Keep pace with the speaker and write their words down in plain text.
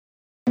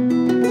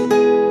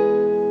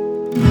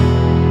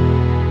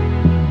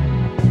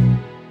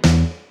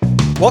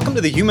Welcome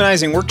to the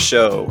Humanizing Work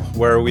Show,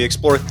 where we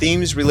explore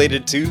themes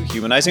related to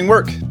humanizing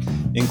work,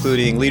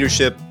 including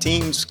leadership,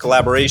 teams,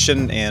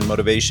 collaboration, and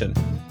motivation.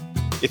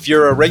 If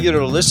you're a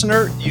regular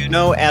listener, you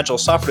know agile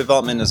software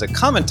development is a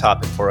common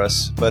topic for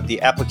us, but the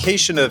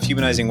application of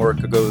humanizing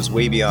work goes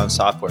way beyond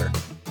software.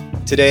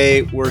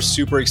 Today, we're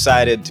super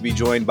excited to be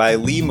joined by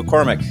Lee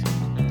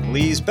McCormack.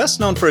 Lee's best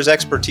known for his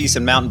expertise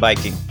in mountain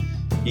biking.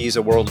 He's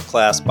a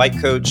world-class bike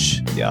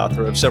coach, the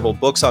author of several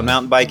books on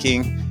mountain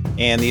biking,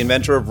 and the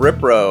inventor of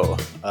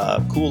Ripro,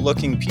 a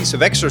cool-looking piece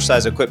of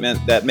exercise equipment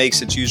that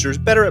makes its users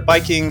better at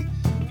biking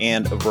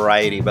and a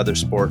variety of other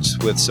sports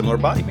with similar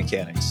body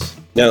mechanics.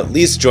 Now,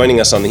 Lee's joining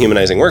us on the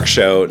Humanizing Work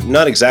Show,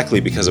 not exactly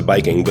because of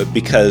biking, but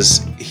because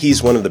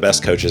he's one of the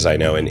best coaches I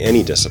know in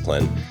any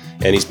discipline,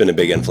 and he's been a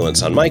big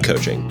influence on my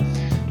coaching.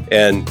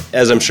 And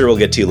as I'm sure we'll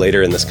get to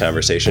later in this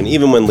conversation,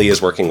 even when Lee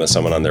is working with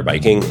someone on their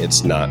biking,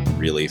 it's not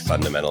really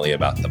fundamentally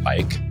about the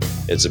bike.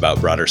 It's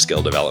about broader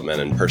skill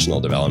development and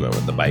personal development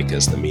with the bike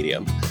as the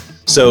medium.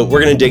 So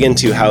we're going to dig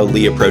into how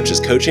Lee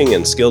approaches coaching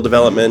and skill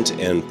development,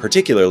 and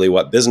particularly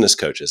what business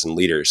coaches and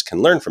leaders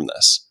can learn from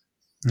this.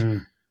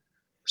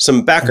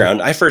 Some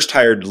background, I first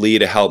hired Lee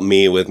to help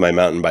me with my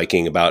mountain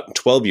biking about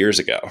 12 years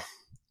ago.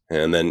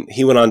 And then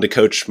he went on to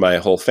coach my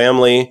whole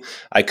family.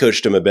 I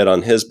coached him a bit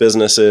on his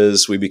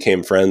businesses. We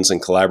became friends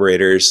and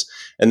collaborators.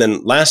 And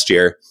then last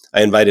year,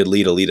 I invited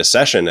Lee to lead a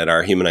session at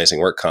our Humanizing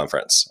Work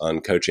conference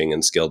on coaching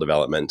and skill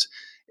development.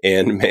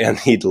 And man,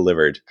 he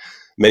delivered.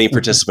 Many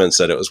participants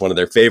said it was one of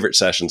their favorite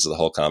sessions of the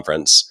whole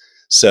conference.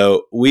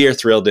 So we are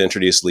thrilled to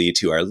introduce Lee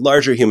to our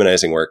larger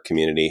Humanizing Work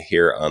community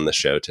here on the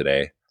show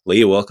today.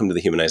 Lee, welcome to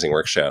the Humanizing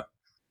Work Show.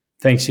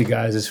 Thanks, you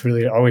guys. It's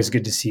really always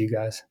good to see you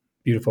guys.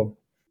 Beautiful.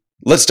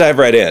 Let's dive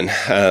right in.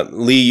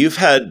 Lee, you've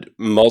had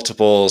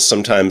multiple,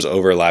 sometimes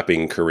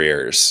overlapping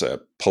careers.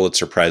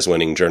 Pulitzer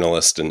Prize-winning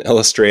journalist and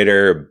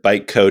illustrator,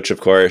 bike coach, of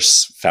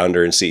course,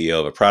 founder and CEO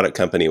of a product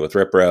company with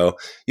Ripro.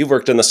 You've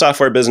worked in the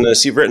software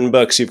business. You've written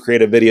books. You've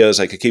created videos.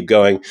 I could keep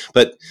going.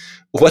 But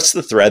what's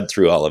the thread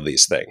through all of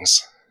these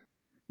things?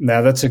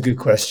 Now, that's a good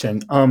question.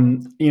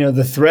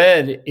 The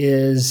thread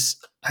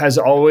has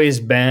always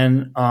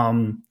been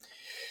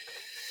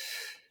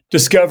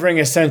discovering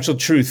essential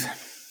truth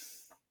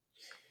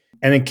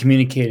and then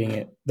communicating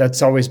it.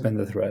 That's always been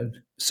the thread.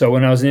 So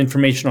when I was an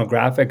informational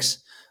graphics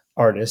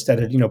artist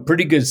at a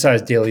pretty good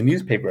sized daily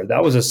newspaper,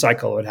 that was a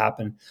cycle that would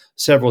happen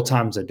several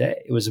times a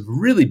day. It was a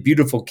really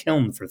beautiful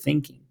kiln for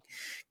thinking,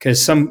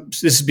 because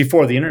this is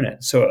before the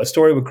internet. So a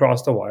story would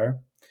cross the wire.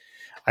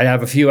 I'd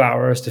have a few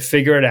hours to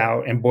figure it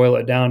out and boil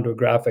it down to a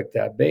graphic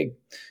that big.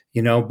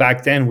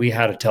 Back then we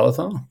had a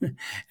telephone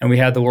and we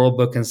had the World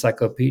Book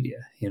Encyclopedia,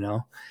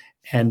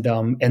 and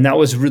that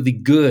was really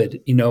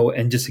good,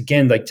 and just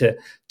again, like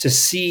to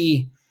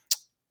see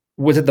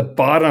what's at the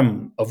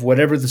bottom of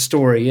whatever the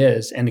story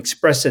is and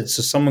express it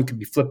so someone could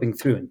be flipping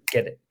through and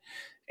get it.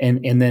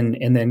 And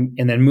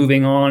then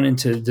moving on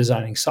into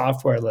designing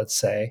software, let's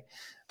say,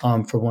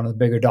 for one of the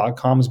bigger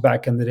 .coms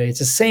back in the day. It's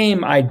the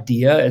same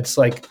idea. It's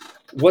like,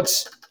 what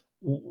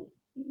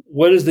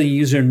does the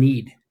user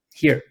need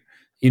here?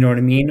 You know what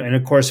I mean? And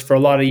of course, for a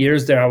lot of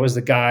years there, I was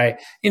the guy,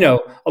 a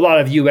lot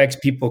of UX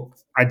people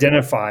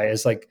identify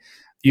as like,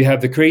 you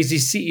have the crazy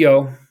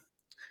CEO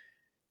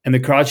and the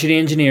crotchety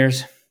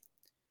engineers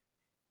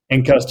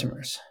and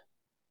customers.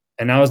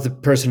 And I was the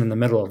person in the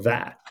middle of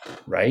that,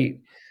 right?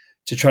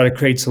 To try to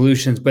create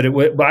solutions. But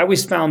I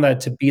always found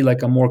that to be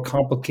like a more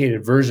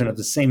complicated version of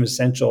the same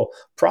essential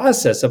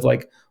process of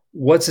like,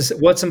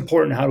 what's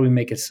important? How do we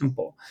make it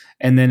simple?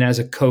 And then as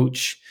a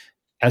coach,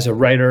 as a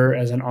writer,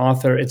 as an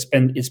author, it's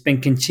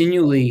been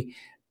continually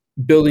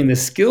building the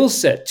skill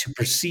set to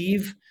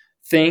perceive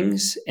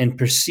things and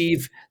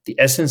perceive the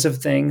essence of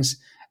things,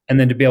 and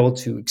then to be able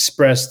to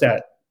express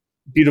that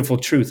beautiful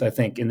truth, I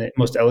think, in the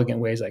most elegant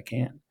ways I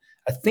can.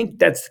 I think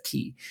that's the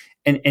key.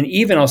 And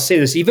even, I'll say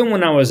this, even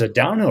when I was a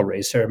downhill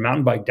racer, a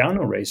mountain bike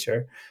downhill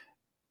racer,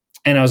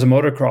 and I was a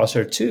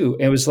motocrosser too,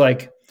 it was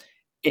like,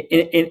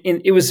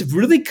 it was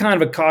really kind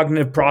of a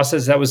cognitive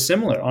process that was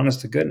similar,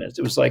 honest to goodness.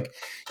 It was like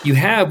you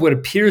have what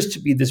appears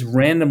to be this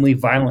randomly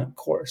violent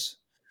course.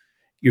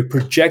 You're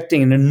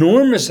projecting an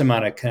enormous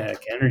amount of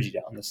kinetic energy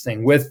down this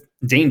thing with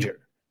danger.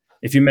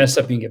 If you mess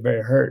up, you can get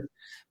very hurt.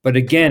 But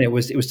again, it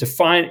was to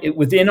find it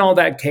within all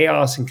that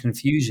chaos and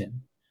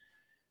confusion,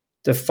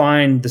 to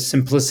find the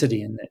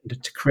simplicity in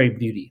it, to create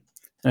beauty.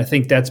 And I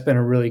think that's been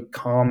a really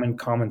common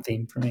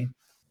theme for me.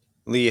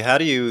 Lee, how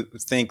do you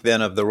think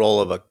then of the role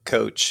of a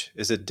coach?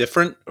 Is it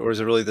different, or is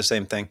it really the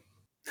same thing?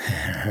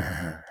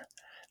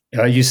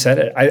 You said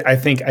it. I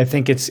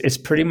think it's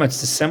pretty much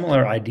the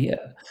similar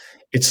idea.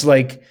 It's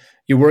like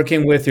you're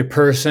working with your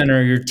person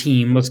or your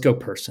team. Let's go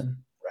person,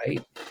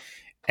 right?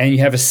 And you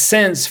have a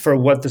sense for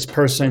what this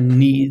person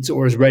needs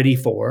or is ready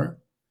for.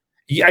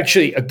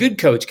 A good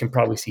coach can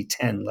probably see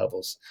 10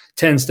 levels,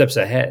 10 steps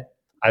ahead,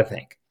 I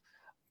think.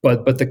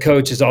 But the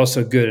coach is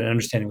also good at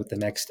understanding what the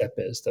next step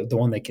is, the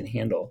one they can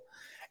handle.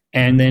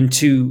 And then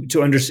to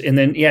understand,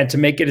 and then to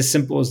make it as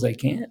simple as they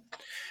can.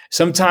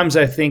 Sometimes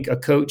I think a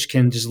coach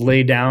can just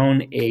lay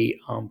down a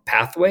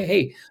pathway.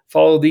 Hey,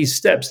 follow these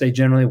steps. They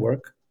generally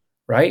work,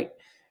 right?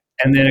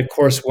 And then, of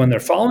course, when they're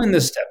following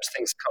the steps,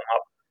 things come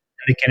up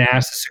and they can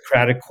ask the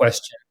Socratic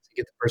question to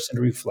get the person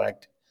to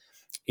reflect,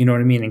 you know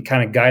what I mean, and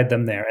kind of guide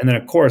them there. And then,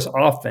 of course,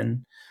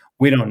 often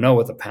we don't know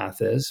what the path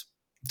is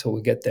until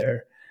we get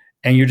there.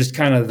 And you're just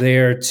kind of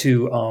there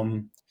to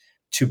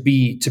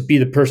be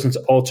the person's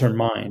alternate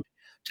mind,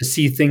 to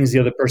see things the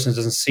other person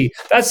doesn't see.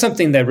 That's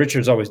something that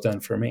Richard's always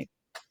done for me.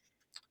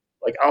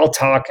 Like I'll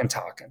talk and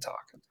talk and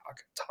talk and talk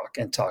and talk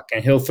and talk,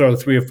 and he'll throw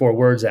 3 or 4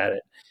 words at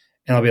it,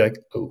 and I'll be like,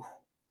 "Oh,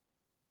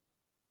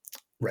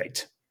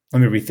 right. Let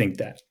me rethink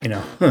that."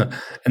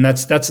 And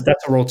that's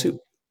a role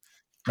too,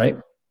 right?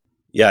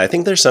 Yeah, I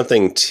think there's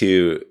something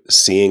to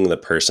seeing the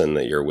person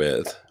that you're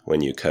with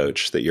when you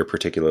coach that you're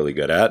particularly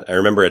good at. I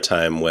remember a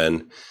time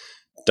when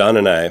Dawn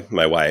and I,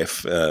 my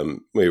wife,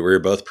 we were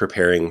both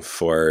preparing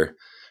for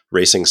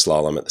racing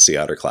slalom at the Sea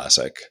Otter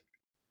Classic,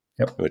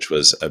 which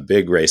was a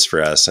big race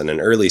for us and an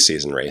early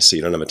season race. So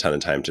you don't have a ton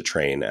of time to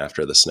train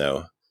after the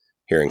snow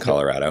here in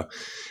Colorado.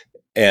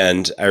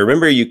 And I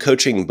remember you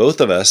coaching both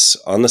of us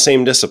on the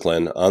same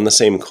discipline, on the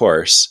same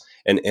course,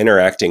 and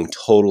interacting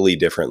totally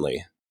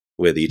differently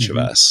with each of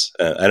us.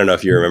 I don't know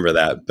if you remember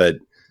that, but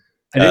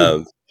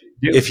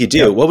if you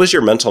do, what was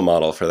your mental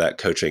model for that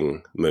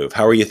coaching move?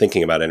 How are you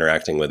thinking about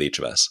interacting with each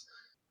of us?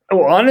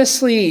 Well,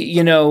 honestly,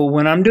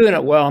 when I'm doing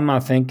it well, I'm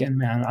not thinking,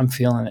 man, I'm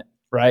feeling it,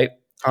 right?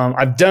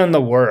 I've done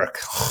the work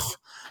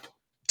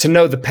to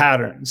know the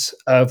patterns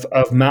of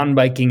mountain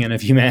biking and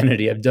of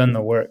humanity. I've done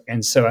the work.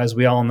 And so as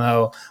we all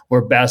know,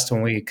 we're best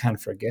when we kind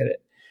of forget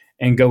it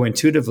and go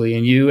intuitively.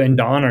 And you and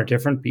Dawn are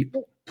different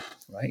people,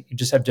 right? You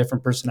just have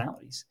different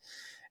personalities.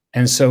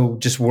 And so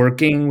just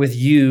working with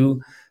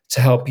you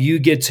to help you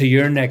get to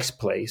your next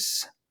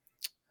place,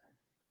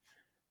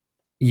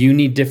 you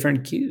need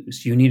different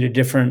cues. You need a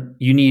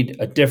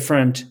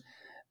different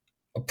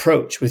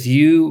approach with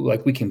you.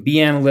 Like we can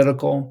be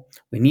analytical.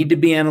 We need to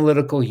be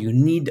analytical. You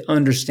need to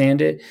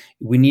understand it.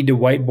 We need to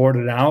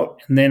whiteboard it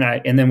out. And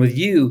then with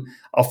you,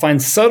 I'll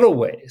find subtle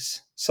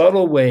ways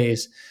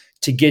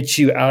to get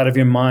you out of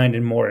your mind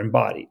and more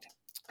embodied,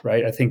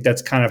 right? I think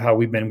that's kind of how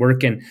we've been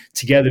working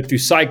together through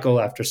cycle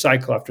after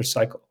cycle after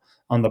cycle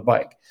on the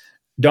bike.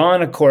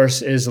 Dawn, of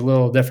course, is a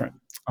little different.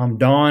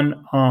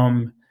 Dawn,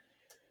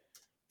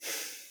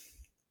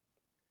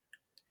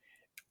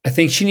 I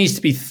think she needs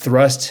to be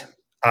thrust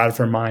out of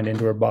her mind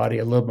into her body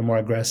a little bit more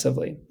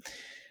aggressively.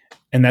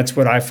 And that's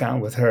what I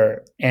found with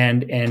her.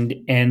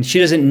 And she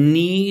doesn't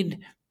need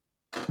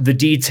the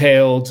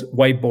detailed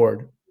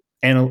whiteboard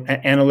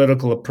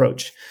analytical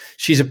approach.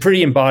 She's a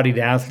pretty embodied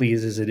athlete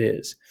as it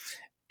is.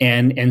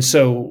 And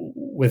so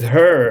with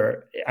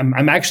her,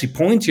 I'm actually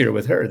pointier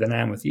with her than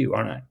I am with you,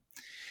 aren't I?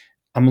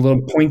 I'm a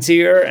little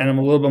pointier and I'm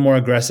a little bit more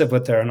aggressive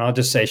with her. And I'll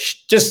just say,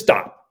 just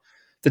stop.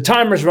 The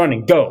timer's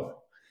running, go.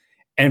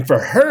 And for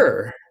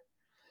her,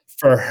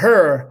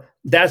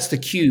 that's the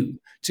cue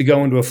to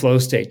go into a flow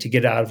state, to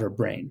get out of her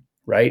brain,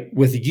 right?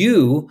 With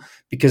you,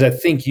 because I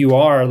think you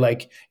are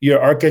like, your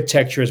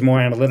architecture is more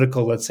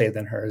analytical, let's say,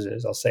 than hers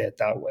is. I'll say it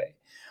that way.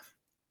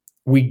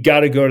 We got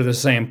to go to the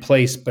same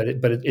place, but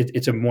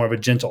it's a more of a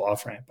gentle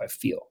off ramp, I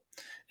feel.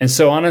 And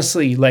so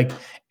honestly, like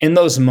in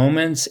those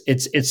moments,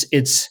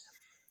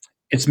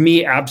 it's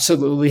me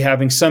absolutely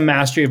having some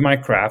mastery of my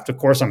craft. Of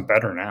course, I'm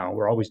better now.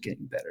 We're always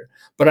getting better.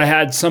 But I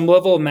had some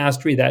level of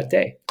mastery that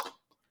day.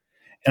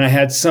 And I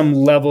had some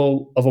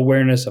level of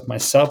awareness of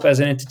myself as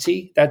an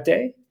entity that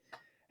day.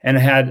 And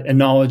I had a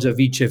knowledge of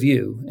each of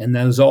you. And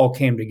those all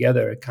came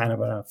together kind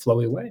of in a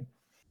flowy way.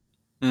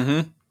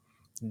 Mm-hmm.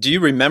 Do you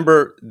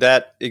remember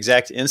that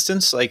exact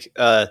instance? Like,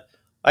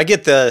 I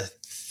get the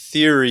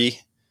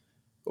theory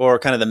or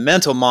kind of the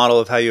mental model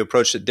of how you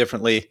approached it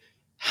differently.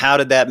 How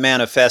did that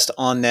manifest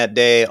on that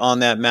day, on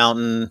that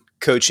mountain,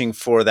 coaching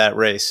for that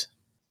race?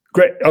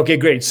 Great. Okay,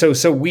 great.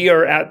 So we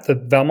are at the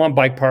Valmont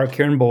Bike Park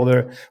here in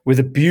Boulder with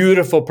a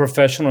beautiful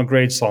professional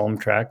grade slalom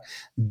track.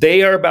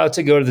 They are about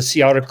to go to the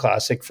Sea Otter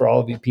Classic. For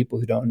all of you people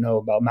who don't know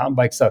about mountain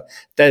bike stuff,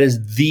 that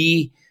is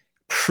the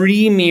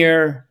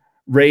premier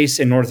race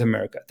in North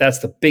America. That's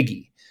the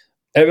biggie.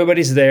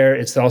 Everybody's there.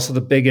 It's also the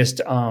biggest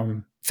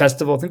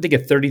festival. I think they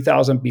get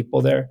 30,000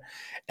 people there.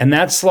 And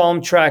that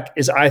slalom track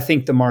is, I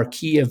think, the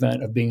marquee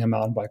event of being a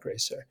mountain bike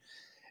racer.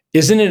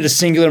 Isn't it a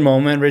singular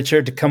moment,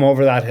 Richard, to come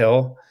over that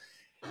hill?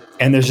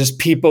 And there's just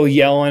people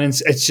yelling, and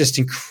it's just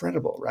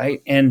incredible,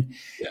 right? And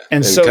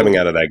so coming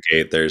out of that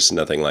gate, there's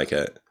nothing like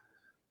it.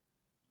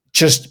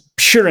 Just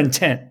pure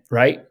intent,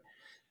 right?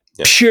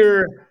 Yeah.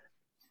 Pure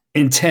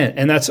intent.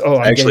 And that's,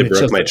 I actually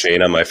broke my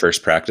chain on my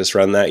first practice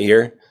run that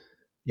year.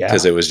 Yeah.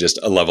 Because it was just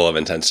a level of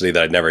intensity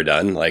that I'd never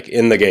done. Like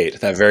in the gate,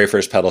 that very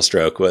first pedal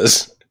stroke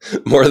was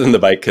more than the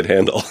bike could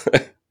handle.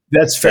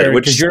 That's fair.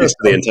 Which speaks to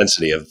the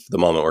intensity of the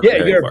moment we're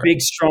preparing you're for. A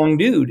big, strong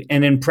dude.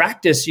 And in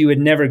practice, you had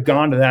never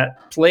gone to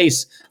that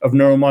place of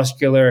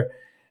neuromuscular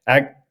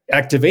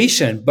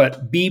activation.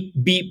 But beep,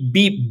 beep,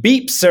 beep,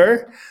 beep,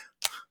 sir.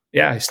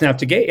 Yeah, I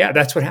snapped a gate. Yeah,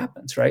 that's what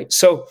happens, right?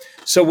 So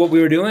what we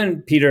were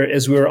doing, Peter,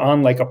 is we were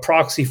on like a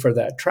proxy for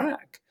that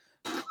track.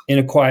 in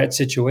a quiet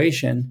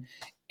situation.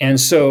 And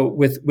so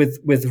with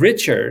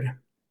Richard, let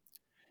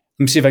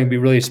me see if I can be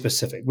really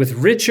specific. With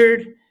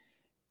Richard,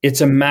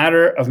 it's a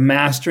matter of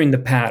mastering the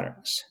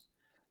patterns,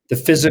 the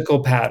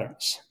physical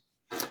patterns.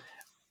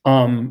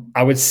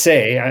 I would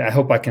say, I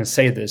hope I can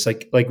say this,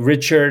 like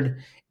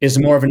Richard is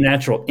more of a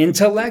natural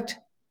intellect,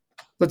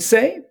 let's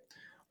say,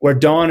 where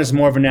Dawn is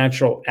more of a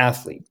natural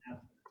athlete.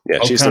 Yeah,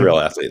 she's the real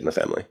athlete in the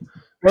family.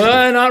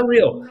 Well, not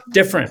real,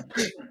 different.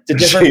 It's a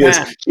different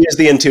path. She is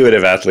the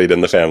intuitive athlete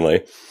in the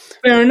family.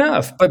 Fair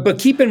enough, but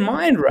keep in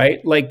mind, right?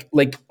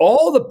 Like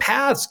all the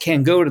paths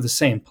can go to the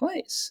same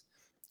place,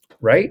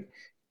 right?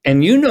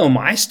 And you know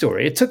my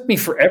story. It took me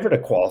forever to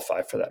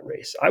qualify for that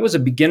race. I was a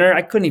beginner.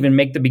 I couldn't even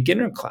make the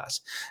beginner class.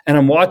 And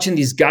I'm watching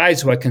these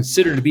guys who I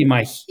consider to be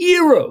my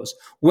heroes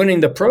winning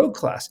the pro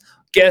class.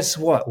 Guess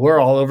what? We're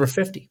all over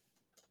 50.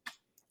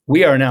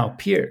 We are now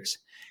peers.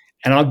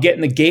 And I'll get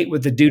in the gate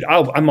with the dude.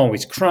 I'm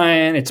always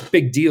crying. It's a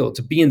big deal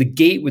to be in the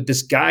gate with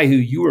this guy who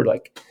you were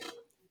like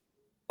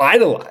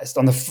idolized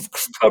on the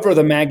cover of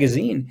the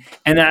magazine,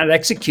 and I'd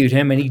execute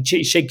him, and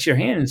he shakes your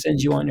hand and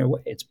sends you on your way.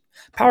 It's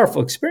a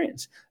powerful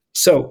experience.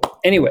 So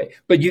anyway,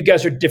 but you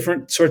guys are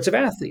different sorts of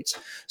athletes.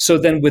 So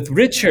then with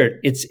Richard,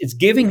 it's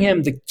giving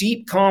him the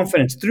deep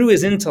confidence through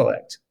his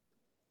intellect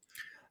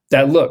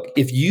that, look,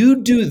 if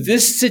you do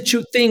this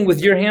thing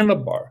with your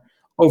handlebar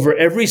over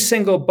every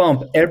single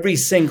bump, every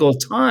single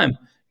time,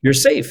 you're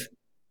safe.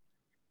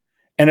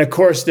 And of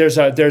course, there's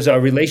a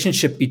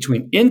relationship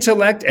between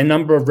intellect and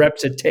number of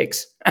reps it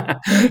takes. And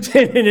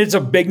it's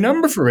a big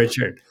number for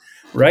Richard,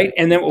 right?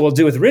 And then what we'll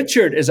do with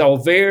Richard is I'll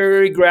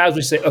very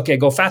gradually say, okay,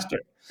 go faster.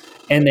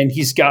 And then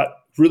he's got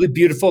really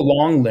beautiful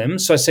long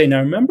limbs. So I say, now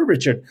remember,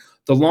 Richard,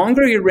 the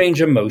longer your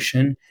range of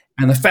motion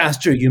and the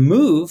faster you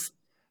move,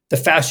 the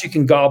faster you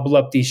can gobble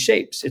up these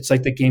shapes. It's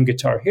like the game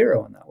Guitar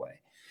Hero in that way.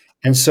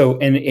 And so,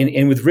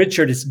 and with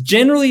Richard, it's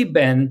generally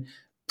been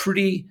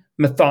pretty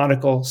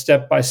methodical,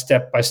 step by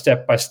step by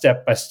step by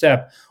step by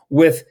step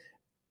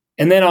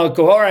and then I'll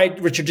go, all right,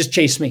 Richard, just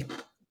chase me.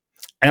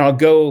 And I'll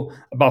go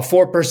about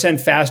 4%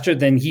 faster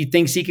than he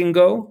thinks he can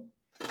go,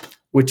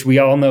 which we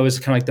all know is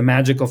kind of like the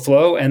magical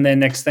flow. And then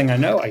next thing I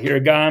know, I hear a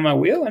guy on my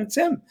wheel and it's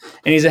him.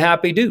 And he's a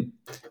happy dude,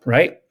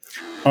 right?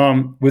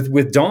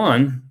 With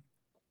Dawn,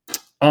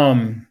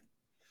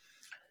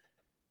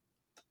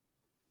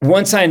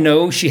 once I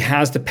know she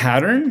has the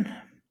pattern,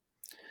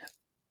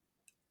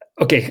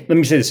 okay, let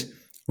me say this.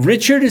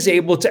 Richard is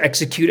able to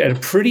execute at a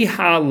pretty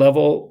high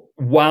level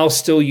while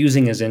still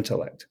using his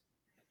intellect.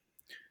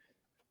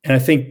 And I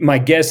think my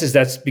guess is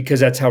that's because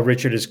that's how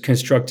Richard has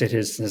constructed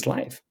his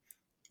life,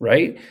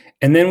 right?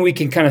 And then we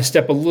can kind of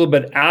step a little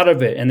bit out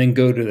of it and then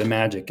go to the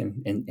magic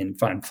and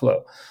find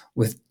flow.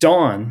 With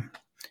Dawn,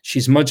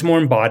 she's much more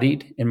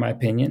embodied, in my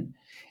opinion.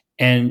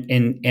 And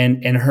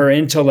her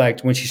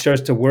intellect, when she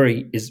starts to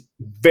worry, is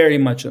very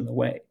much in the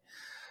way.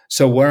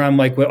 So where I'm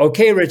like, well,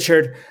 okay,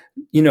 Richard,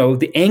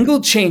 the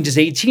angle change is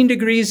 18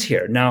 degrees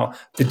here. Now,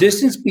 the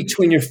distance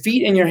between your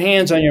feet and your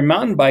hands on your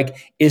mountain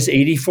bike is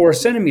 84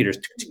 centimeters.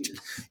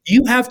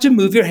 You have to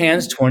move your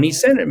hands 20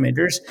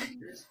 centimeters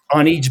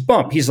on each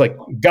bump. He's like,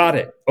 got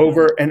it,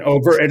 over and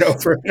over and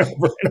over and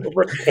over and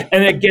over.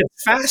 And it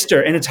gets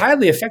faster and it's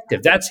highly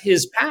effective. That's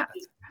his path,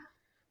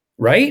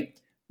 right?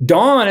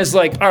 Dawn is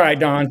like, all right,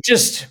 Dawn,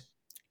 just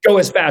go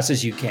as fast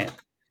as you can.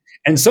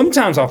 And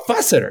sometimes I'll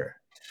fuss at her.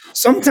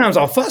 Sometimes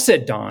I'll fuss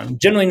at Dawn,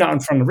 generally not in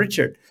front of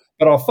Richard,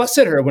 but I'll fuss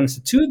at her when it's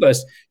the two of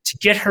us to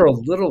get her a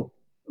little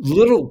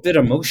bit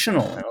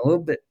emotional and a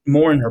little bit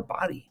more in her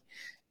body.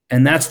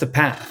 And that's the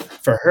path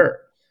for her.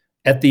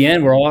 At the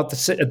end, we're all at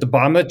the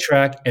bottom of the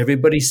track.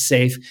 Everybody's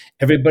safe.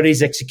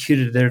 Everybody's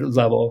executed at their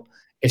level.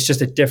 It's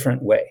just a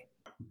different way.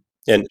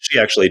 And she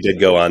actually did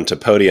go on to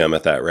podium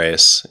at that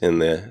race in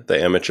the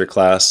amateur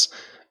class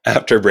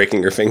after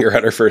breaking her finger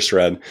on her first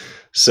run.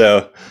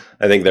 So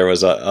I think there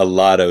was a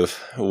lot of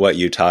what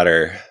you taught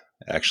her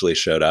actually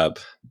showed up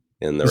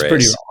in the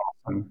race.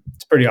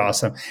 It's pretty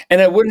awesome.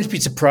 And it wouldn't be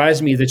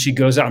surprised me that she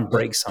goes out and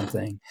breaks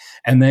something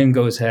and then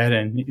goes ahead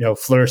and,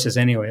 flourishes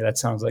anyway. That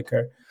sounds like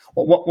her.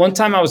 Well, one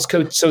time I was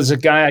coached. So there's a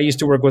guy I used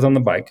to work with on the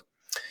bike.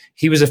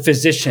 He was a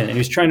physician and he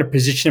was trying to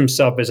position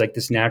himself as like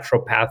this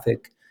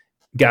naturopathic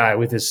guy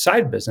with his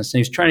side business. And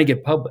he was trying to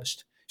get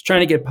published.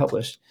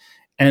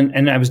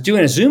 And I was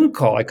doing a Zoom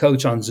call. I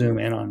coach on Zoom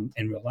and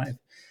in real life.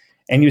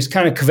 And he was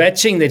kind of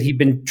kvetching that he'd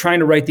been trying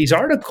to write these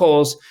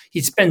articles.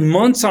 He'd spend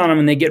months on them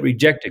and they get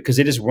rejected because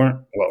they just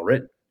weren't well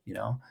written,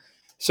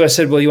 So I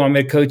said, well, you want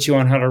me to coach you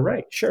on how to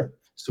write? Sure.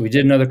 So we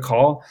did another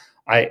call.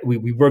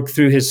 We worked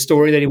through his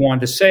story that he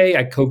wanted to say.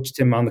 I coached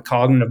him on the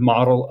cognitive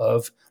model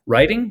of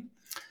writing.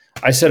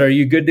 I said, are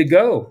you good to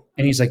go?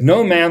 And he's like,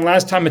 no, man,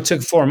 last time it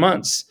took 4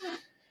 months.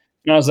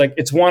 And I was like,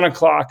 it's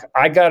 1:00.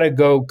 I got to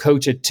go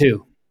coach at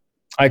 2:00.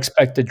 I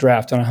expect a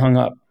draft. And I hung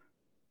up.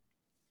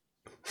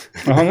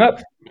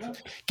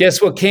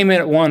 Guess what came in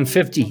at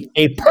 150?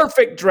 A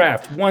perfect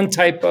draft. One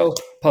typo,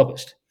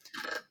 published.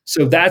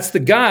 So that's the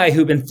guy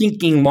who'd been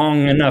thinking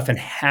long enough and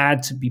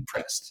had to be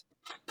pressed.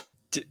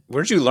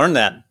 Where'd you learn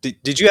that?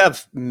 Did you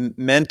have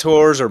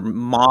mentors or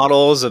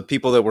models of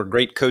people that were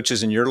great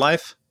coaches in your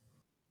life?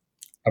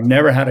 I've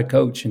never had a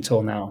coach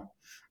until now.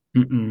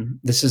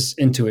 This is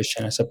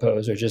intuition, I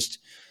suppose, or just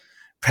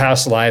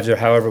past lives, or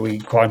however we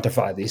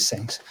quantify these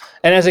things.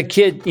 And as a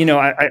kid,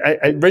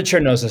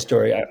 Richard knows the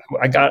story.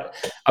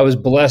 I was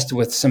blessed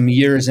with some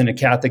years in a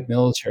Catholic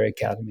military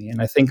academy,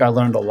 and I think I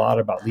learned a lot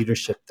about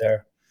leadership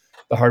there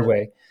the hard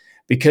way,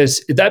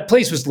 because that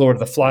place was Lord of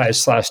the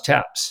Flies /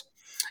 Taps,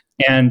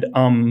 and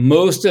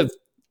most of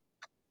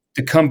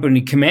the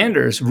company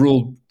commanders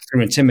ruled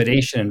through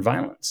intimidation and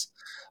violence.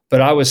 But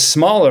I was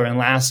smaller and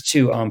last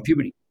to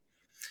puberty.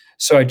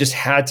 So I just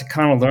had to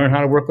kind of learn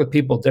how to work with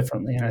people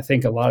differently. And I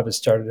think a lot of it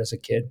started as a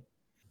kid.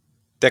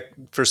 That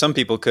for some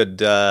people could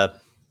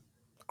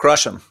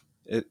crush them.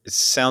 It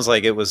sounds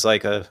like it was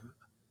like a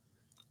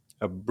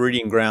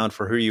breeding ground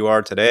for who you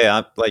are today.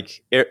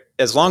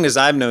 As long as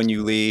I've known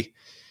you, Lee,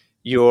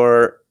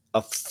 you're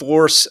a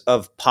force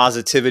of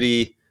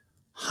positivity,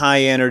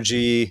 high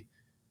energy,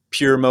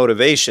 pure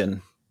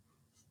motivation.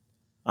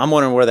 I'm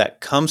wondering where that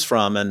comes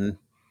from and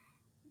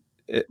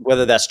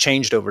whether that's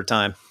changed over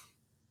time.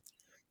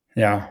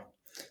 Yeah,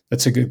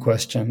 that's a good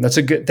question.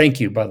 Thank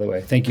you, by the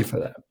way. Thank you for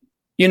that.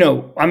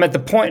 I'm at the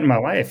point in my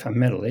life, I'm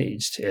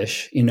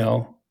middle-aged-ish,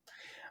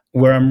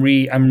 where I'm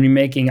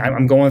remaking,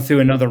 I'm going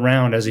through another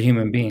round as a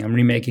human being. I'm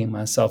remaking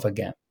myself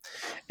again.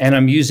 And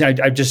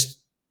I just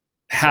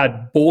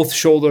had both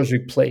shoulders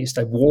replaced.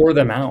 I wore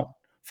them out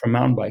from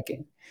mountain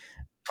biking.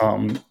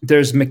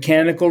 There's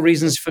mechanical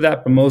reasons for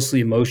that, but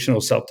mostly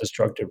emotional,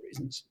 self-destructive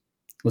reasons.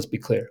 Let's be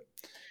clear.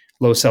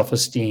 Low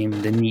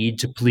self-esteem, the need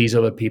to please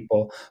other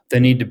people, the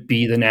need to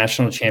be the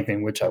national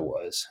champion, which I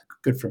was.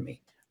 Good for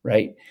me,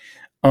 right?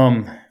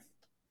 I'm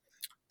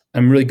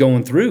really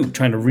going through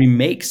trying to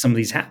remake some of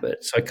these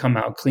habits so I come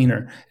out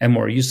cleaner and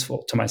more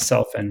useful to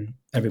myself and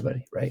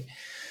everybody, right?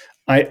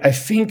 I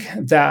think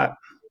that,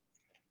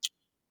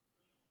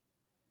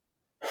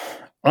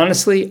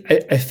 honestly,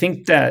 I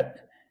think that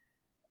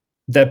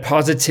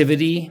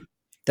positivity,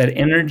 that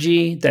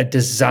energy, that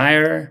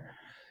desire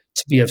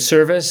to be of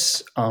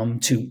service,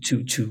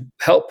 to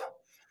help,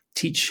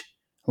 teach,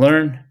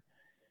 learn,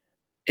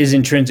 is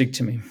intrinsic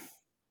to me.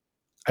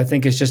 I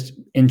think it's just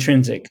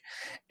intrinsic.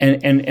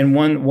 And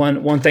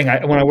one thing,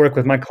 when I work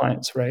with my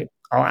clients, right,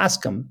 I'll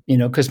ask them,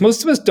 because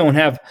most of us don't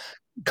have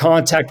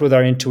contact with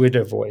our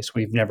intuitive voice.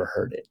 We've never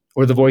heard it,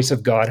 or the voice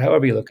of God.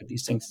 However you look at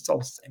these things, it's all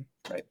the same,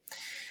 right?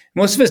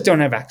 Most of us don't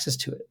have access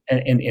to it,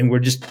 and we're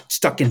just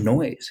stuck in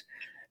noise.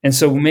 And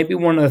so maybe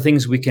one of the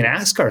things we can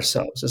ask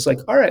ourselves is like,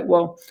 all right,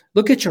 well,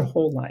 look at your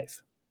whole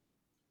life,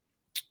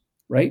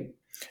 right?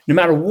 No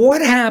matter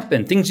what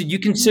happened, things that you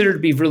consider to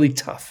be really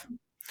tough,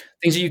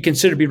 things that you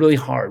consider to be really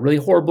hard, really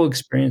horrible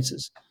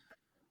experiences.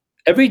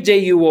 Every day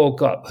you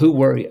woke up, who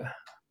were you?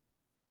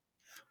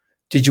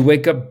 Did you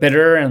wake up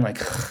bitter and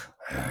like,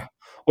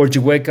 or did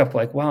you wake up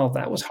like, wow,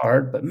 that was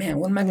hard, but man,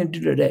 what am I going to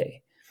do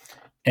today?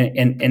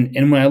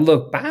 And when I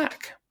look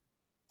back,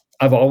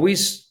 I've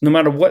always, no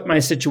matter what my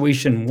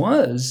situation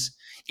was,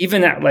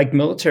 even at like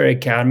military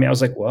academy, I was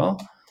like,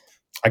 well,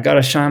 I got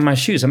to shine my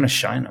shoes. I'm going to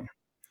shine them.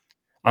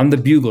 I'm the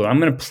bugler. I'm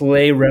going to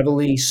play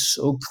reveille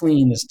so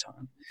clean this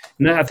time.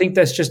 And I think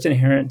that's just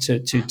inherent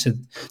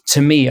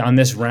to me on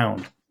this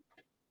round.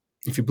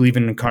 If you believe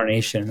in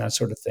incarnation and that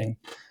sort of thing,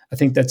 I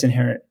think that's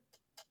inherent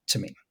to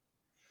me.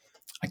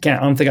 I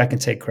don't think I can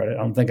take credit.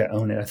 I don't think I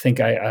own it. I think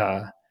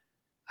I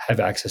have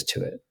access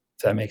to it,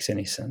 if that makes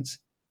any sense.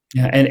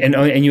 Yeah.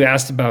 And you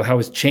asked about how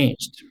it's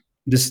changed.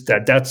 That's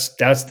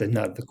the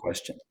nut of the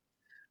question.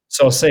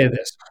 So I'll say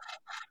this.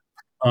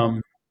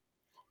 I'm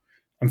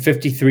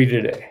 53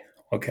 today.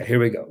 Okay, here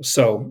we go.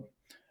 So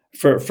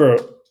for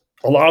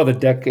a lot of the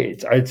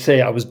decades, I'd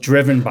say I was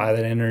driven by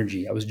that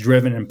energy. I was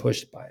driven and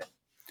pushed by it,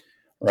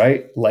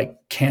 right? Like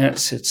can't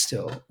sit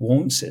still,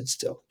 won't sit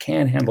still,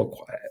 can't handle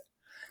quiet,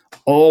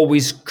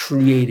 always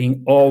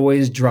creating,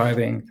 always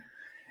driving.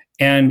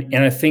 And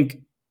I think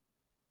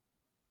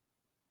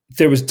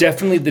there was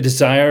definitely the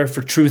desire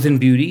for truth and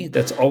beauty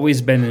that's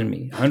always been in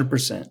me,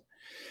 100%.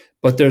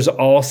 But there's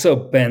also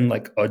been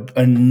like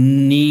a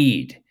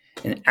need,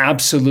 an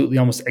absolutely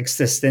almost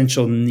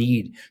existential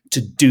need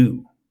to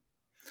do.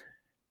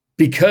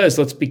 Because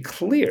let's be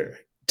clear,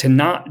 to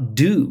not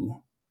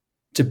do,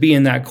 to be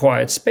in that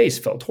quiet space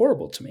felt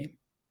horrible to me,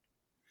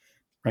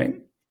 right?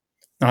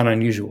 Not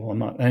unusual.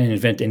 I didn't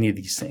invent any of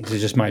these things. It's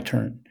just my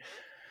turn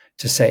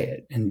to say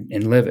it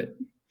and live it.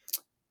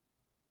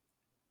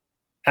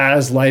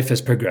 As life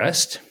has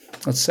progressed,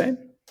 let's say,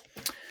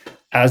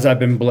 as I've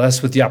been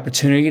blessed with the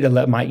opportunity to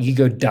let my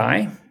ego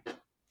die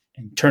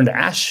and turn to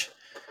ash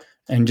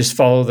and just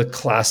follow the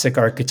classic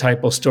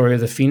archetypal story of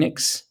the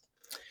phoenix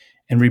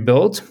and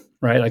rebuild,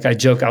 right? Like I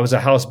joke, I was a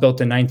house built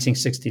in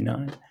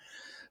 1969.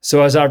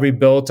 So as I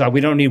rebuilt,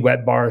 we don't need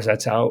wet bars.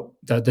 That's out.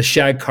 The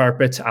shag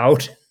carpet's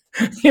out.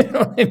 You know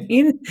what I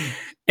mean?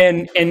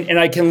 And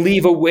I can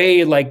leave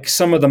away like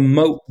some of the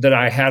moat that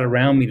I had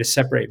around me to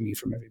separate me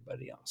from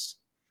everybody else,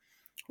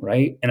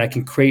 right? And I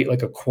can create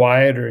like a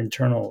quieter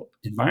internal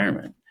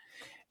environment.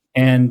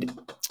 And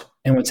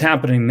And what's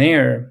happening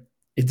there,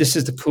 this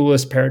is the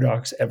coolest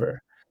paradox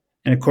ever.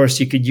 And of course,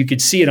 you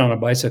could see it on a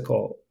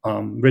bicycle,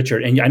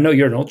 Richard. And I know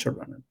you're an ultra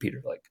runner,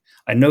 Peter. Like,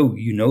 I know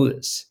you know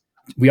this.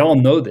 We all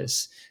know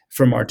this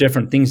from our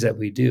different things that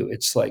we do.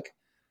 It's like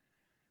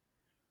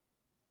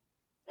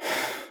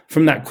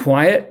from that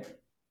quiet,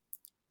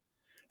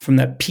 from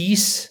that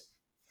peace,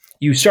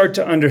 you start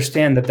to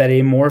understand that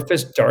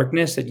amorphous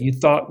darkness that you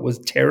thought was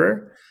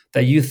terror,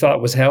 that you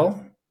thought was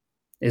hell,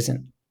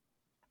 isn't.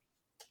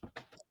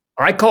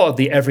 I call it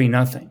the every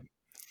nothing.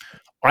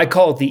 I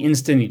call it the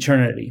instant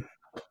eternity,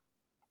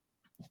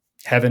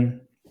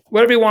 heaven,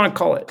 whatever you want to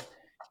call it.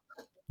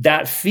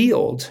 That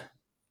field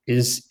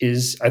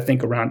is I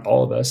think around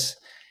all of us,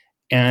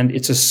 and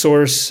it's a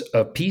source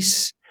of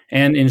peace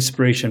and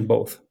inspiration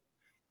both.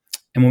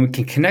 And when we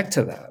can connect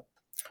to that,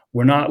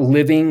 we're not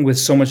living with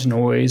so much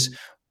noise.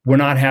 We're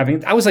not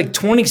having. I was like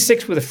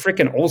 26 with a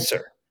freaking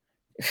ulcer.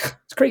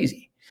 It's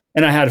crazy.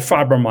 And I had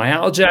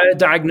fibromyalgia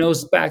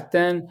diagnosed back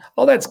then.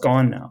 All that's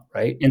gone now,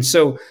 right? And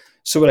so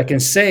what I can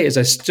say is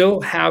I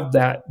still have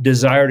that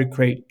desire to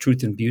create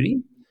truth and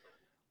beauty.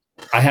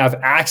 I have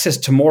access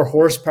to more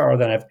horsepower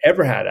than I've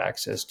ever had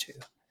access to,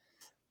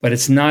 but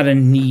it's not a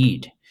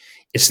need.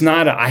 It's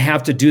not I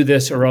have to do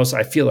this or else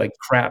I feel like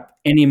crap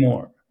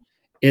anymore.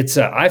 It's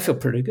I feel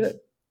pretty good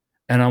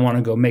and I want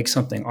to go make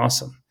something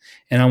awesome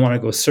and I want to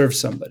go serve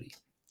somebody.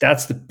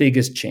 That's the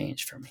biggest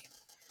change for me.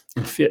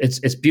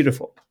 It's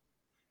beautiful.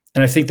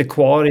 And I think the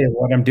quality of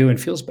what I'm doing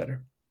feels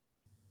better.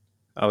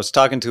 I was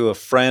talking to a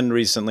friend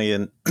recently,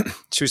 and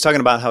she was talking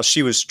about how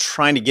she was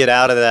trying to get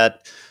out of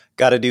that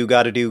got to do,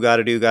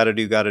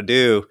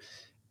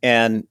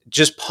 and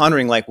just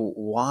pondering like,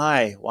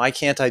 why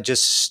can't I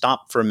just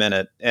stop for a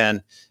minute?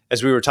 And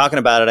as we were talking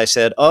about it, I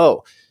said,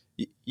 oh,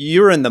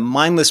 you're in the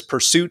mindless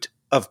pursuit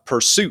of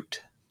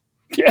pursuit.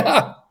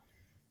 Yeah.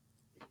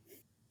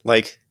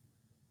 Like,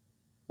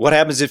 what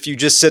happens if you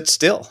just sit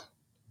still?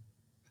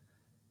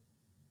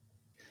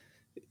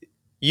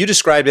 You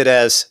described it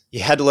as you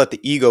had to let the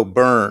ego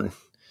burn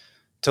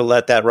to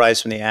let that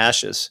rise from the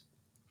ashes.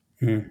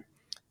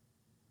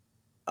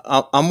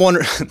 I'm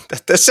wondering,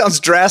 that sounds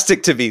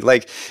drastic to me.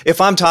 Like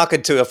if I'm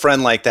talking to a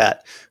friend like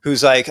that,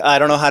 who's like, I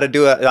don't know how to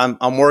do it.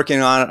 I'm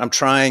working on it. I'm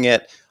trying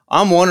it.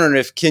 I'm wondering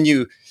if, can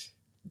you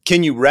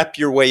rep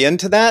your way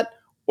into that,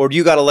 or do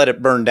you got to let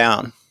it burn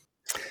down?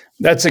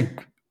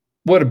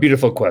 What a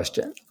beautiful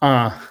question.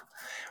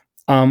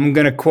 I'm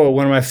going to quote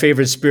one of my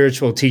favorite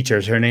spiritual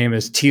teachers. Her name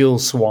is Teal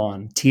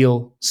Swan.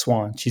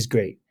 She's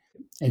great.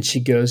 And she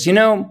goes,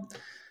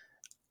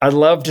 I'd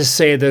love to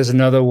say there's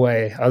another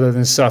way other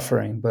than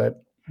suffering,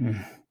 but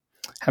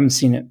haven't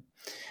seen it.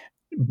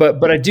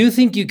 But I do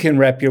think you can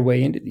wrap your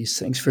way into these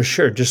things for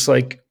sure, just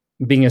like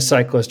being a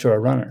cyclist or a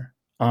runner.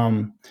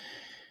 I'm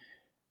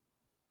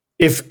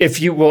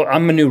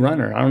a new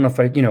runner. I don't know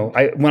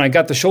if when I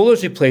got the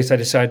shoulders replaced, I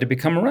decided to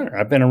become a runner.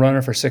 I've been a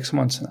runner for 6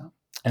 months now.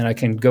 And I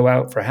can go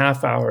out for a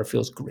half hour. It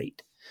feels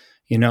great,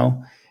 and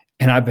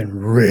I've been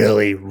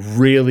really,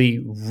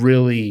 really,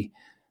 really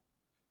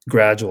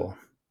gradual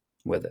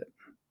with it.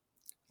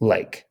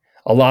 Like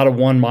a lot of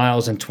 1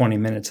 miles in 20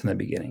 minutes in the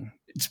beginning.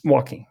 It's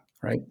walking,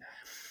 right?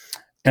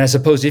 And I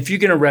suppose if you're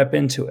going to rep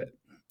into it,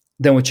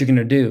 then what you're going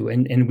to do,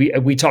 and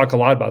we talk a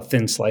lot about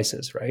thin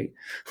slices, right?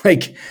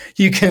 Like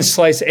you can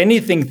slice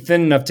anything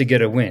thin enough to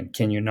get a win,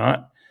 can you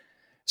not?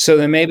 So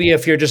then maybe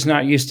if you're just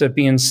not used to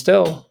being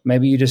still,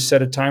 maybe you just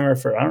set a timer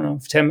for,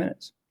 10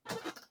 minutes.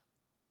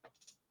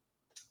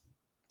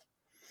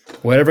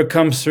 Whatever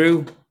comes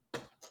through,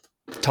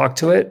 talk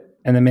to it.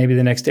 And then maybe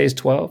the next day is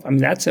 12. I mean,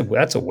 that's a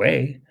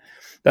way.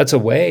 That's a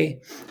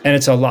way. And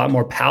it's a lot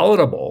more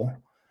palatable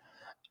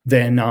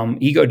than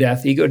ego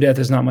death. Ego death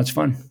is not much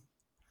fun.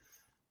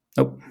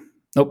 Nope.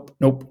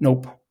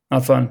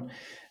 Not fun.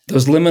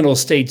 Those liminal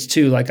states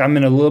too. Like I'm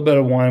in a little bit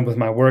of one with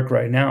my work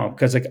right now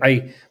because like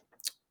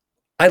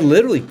I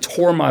literally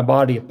tore my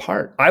body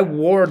apart. I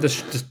wore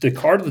the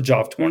cartilage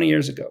off 20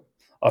 years ago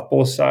off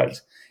both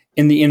sides.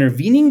 In the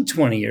intervening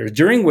 20 years,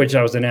 during which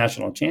I was a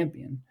national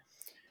champion,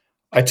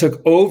 I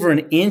took over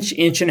an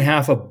inch and a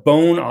half of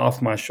bone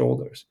off my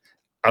shoulders.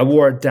 I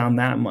wore it down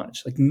that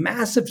much, like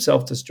massive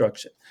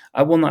self-destruction.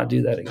 I will not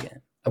do that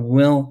again.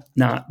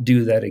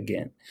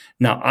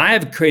 Now, I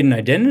have created an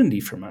identity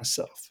for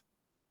myself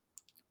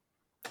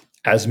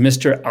as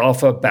Mr.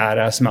 Alpha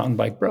Badass Mountain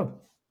Bike Bro,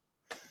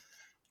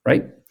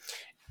 right?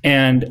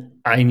 And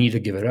I need to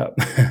give it up.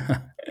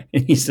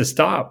 It needs to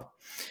stop.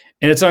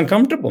 And it's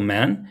uncomfortable,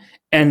 man.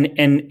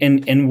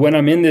 And when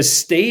I'm in this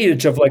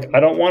stage of like,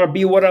 I don't want to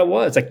be what I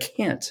was, I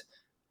can't.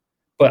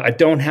 But I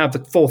don't have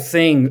the full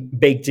thing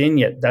baked in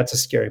yet. That's a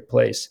scary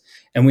place.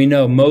 And we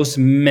know most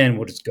men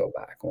will just go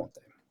back, won't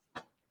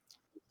they?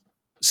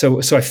 So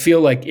I feel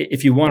like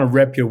if you want to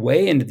rep your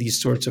way into these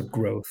sorts of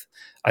growth,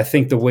 I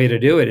think the way to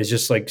do it is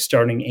just like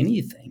starting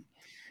anything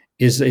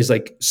is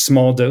like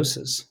small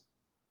doses.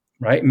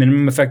 Right?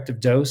 Minimum effective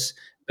dose,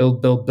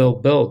 build.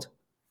 Does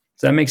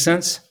that make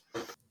sense?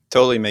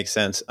 Totally makes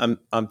sense.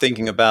 I'm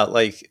thinking about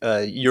like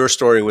your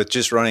story with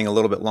just running a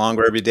little bit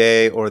longer every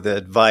day, or the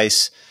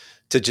advice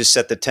to just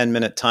set the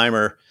 10-minute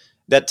timer.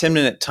 That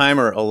 10-minute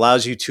timer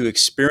allows you to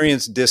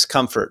experience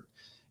discomfort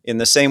in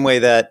the same way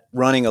that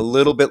running a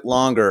little bit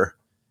longer,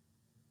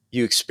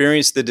 you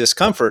experience the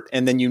discomfort,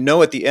 and then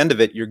at the end of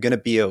it, you're going to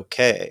be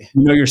okay.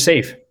 You're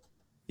safe.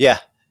 Yeah.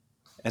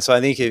 And so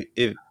I think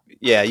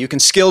you can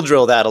skill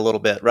drill that a little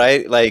bit,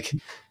 right? Like,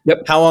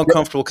 Yep. how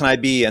uncomfortable can I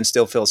be and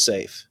still feel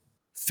safe?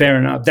 Fair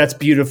enough. That's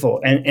beautiful.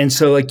 And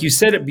so, like, you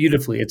said it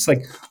beautifully. It's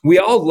like we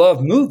all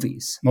love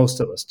movies. Most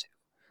of us do.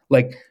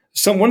 Like,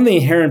 one of the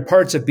inherent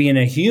parts of being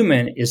a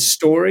human is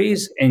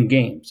stories and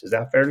games. Is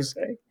that fair to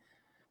say?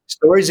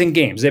 Stories and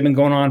games. They've been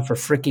going on for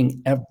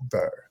freaking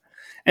ever.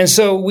 And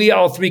so we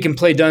all three can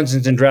play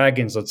Dungeons and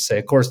Dragons, let's say.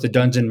 Of course, the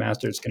dungeon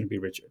master is going to be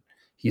Richard.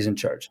 He's in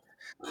charge,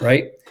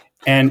 right?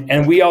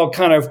 And we all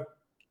kind of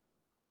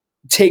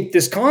take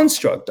this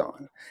construct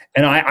on.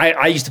 And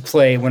I used to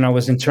play when I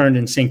was interned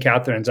in St.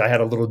 Catharines. I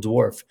had a little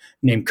dwarf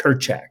named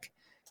Kerchak.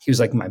 He was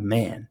like my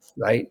man,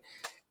 right?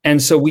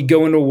 And so we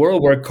go into a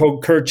world where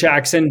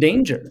Kerchak's in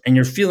danger and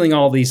you're feeling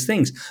all these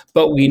things,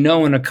 but we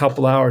know in a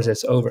couple hours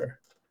it's over.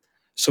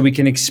 So we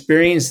can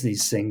experience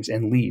these things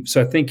and leave.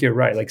 So I think you're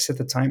right. Like, set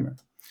the timer,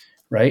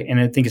 right? And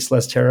I think it's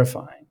less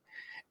terrifying.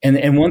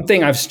 And one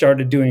thing I've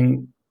started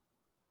doing,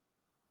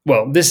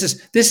 well, this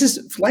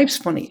is life's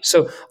funny.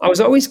 So I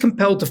was always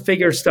compelled to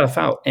figure stuff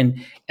out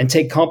and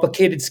take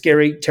complicated,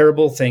 scary,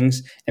 terrible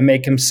things and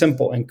make them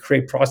simple and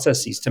create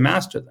processes to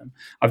master them.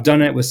 I've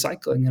done it with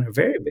cycling in a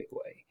very big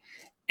way,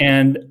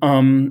 and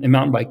in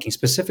mountain biking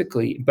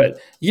specifically. But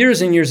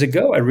years and years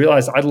ago, I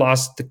realized I'd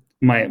lost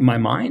my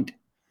mind.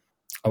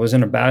 I was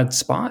in a bad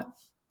spot,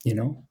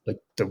 like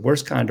the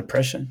worst kind of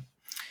depression.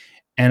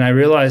 And I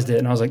realized it,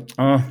 and I was like,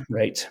 oh,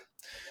 right.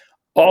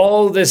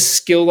 All this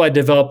skill I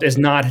developed is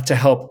not to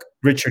help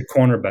Richard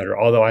corner better,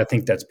 although I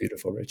think that's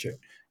beautiful, Richard.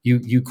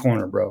 You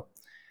corner, bro.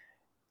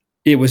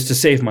 It was to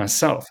save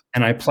myself.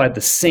 And I applied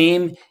the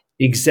same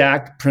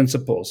exact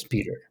principles,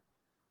 Peter,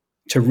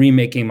 to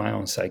remaking my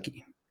own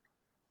psyche,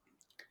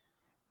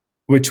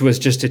 which was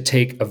just to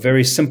take a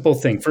very simple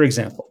thing. For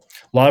example,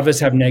 a lot of us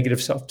have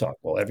negative self-talk.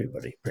 Well,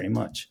 everybody, pretty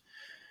much.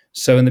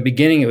 So in the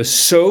beginning, it was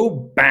so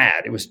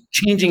bad. It was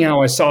changing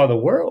how I saw the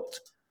world.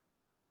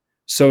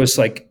 So it's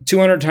like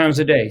 200 times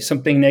a day,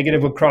 something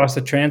negative would cross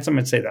the transom.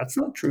 I'd say, that's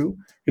not true.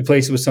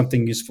 Replace it with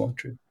something useful and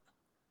true.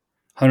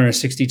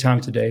 160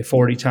 times a day,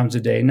 40 times a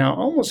day. Now,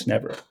 almost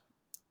never.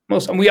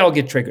 And we all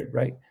get triggered,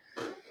 right?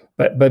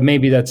 But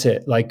maybe that's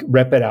it. Like,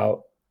 rep it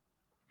out.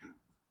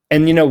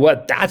 And you know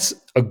what? That's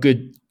a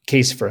good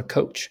case for a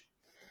coach,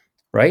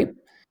 right?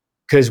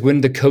 Because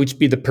wouldn't the coach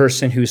be the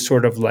person who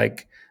sort of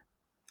like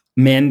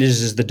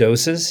manages the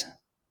doses?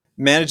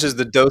 Manages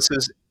the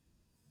doses,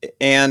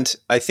 and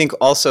I think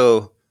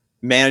also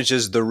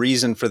manages the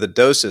reason for the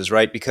doses,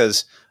 right?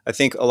 Because I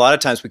think a lot of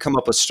times we come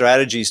up with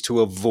strategies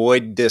to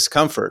avoid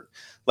discomfort.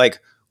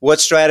 Like, what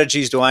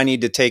strategies do I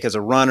need to take as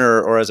a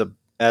runner or as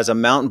a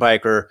mountain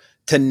biker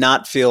to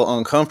not feel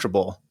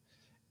uncomfortable?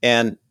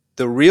 And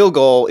the real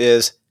goal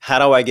is, how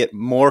do I get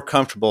more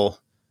comfortable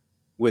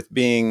with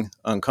being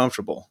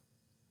uncomfortable?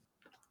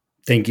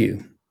 Thank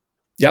you.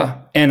 Yeah.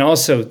 And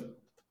also,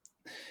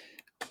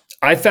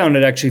 I found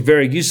it actually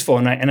very useful.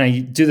 And I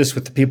do this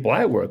with the people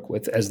I work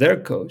with as their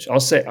coach. I'll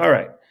say, all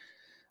right,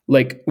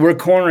 like, we're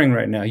cornering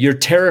right now. You're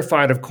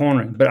terrified of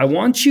cornering, but I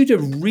want you to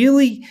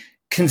really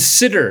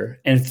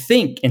consider and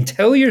think and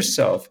tell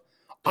yourself,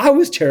 I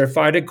was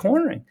terrified of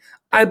cornering.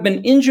 I've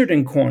been injured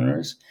in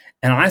corners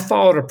and I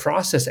followed a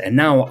process, and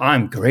now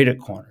I'm great at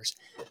corners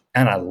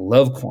and I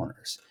love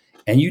corners.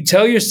 And you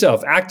tell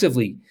yourself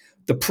actively,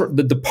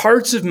 the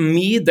parts of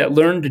me that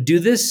learned to do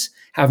this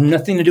have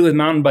nothing to do with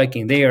mountain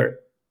biking. They are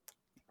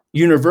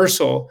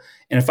universal.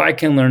 And if I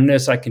can learn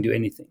this, I can do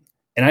anything.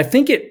 And I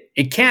think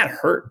it can't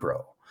hurt,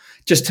 bro,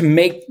 just to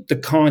make the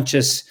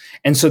conscious.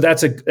 And so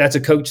that's a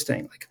coach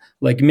thing.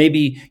 Like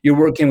maybe you're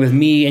working with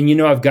me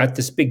and I've got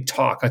this big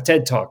talk, a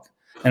TED talk,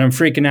 and I'm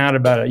freaking out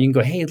about it. You can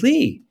go, hey,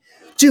 Lee,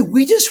 dude,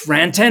 we just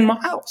ran 10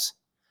 miles.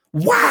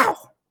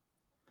 Wow.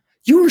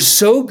 You were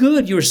so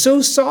good. You were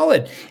so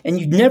solid and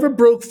you never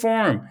broke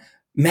form.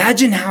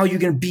 Imagine how you're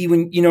going to be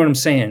when, you know what I'm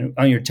saying,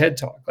 on your TED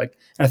talk. Like,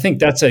 I think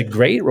that's a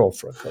great role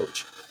for a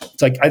coach.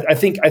 It's like, I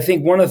think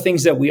one of the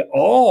things that we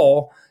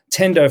all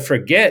tend to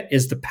forget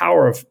is the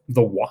power of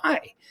the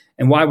why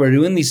and why we're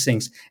doing these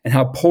things and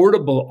how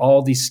portable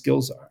all these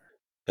skills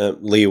are.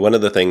 Lee, one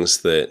of the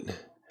things that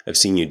I've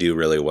seen you do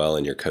really well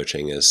in your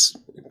coaching is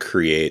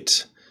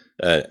create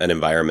an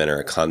environment or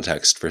a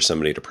context for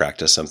somebody to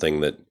practice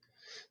something that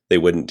they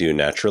wouldn't do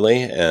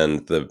naturally.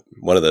 And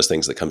one of those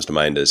things that comes to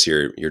mind is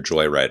your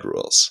joyride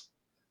rules,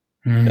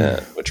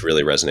 which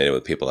really resonated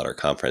with people at our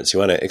conference. You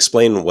want to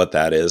explain what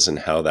that is and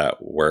how that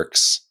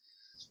works?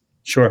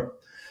 Sure.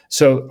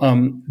 So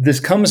this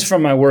comes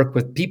from my work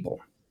with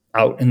people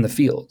out in the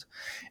field.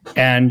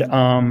 And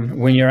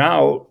when you're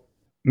out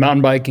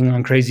mountain biking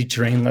on crazy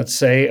terrain, let's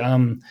say,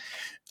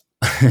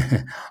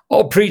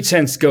 all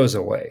pretense goes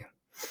away.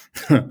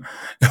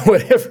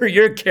 Whatever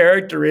your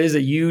character is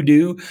that you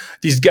do,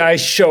 these guys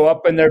show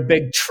up in their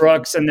big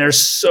trucks and they're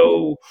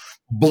so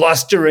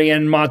blustery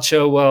and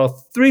macho.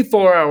 Well,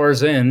 3-4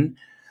 hours in,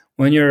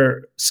 when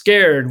you're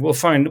scared, we'll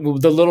find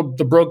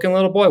the broken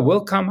little boy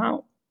will come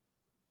out.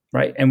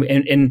 Right.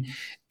 And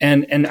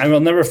I will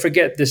never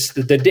forget this,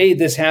 the day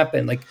this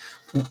happened. Like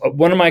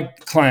one of my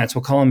clients,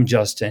 we'll call him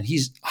Justin.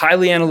 He's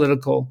highly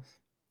analytical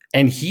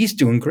and he's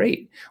doing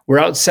great. We're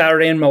out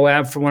Saturday in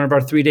Moab for one of our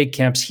 3-day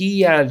camps.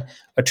 He had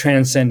a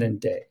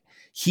transcendent day.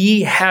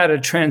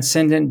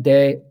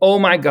 Oh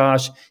my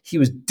gosh. He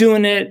was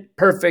doing it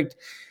perfect.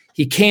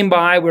 He came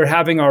by, we're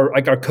having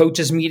our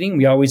coaches meeting.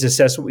 We always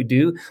assess what we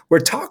do. We're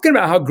talking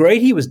about how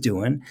great he was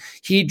doing.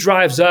 He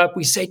drives up,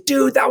 we say,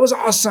 dude, that was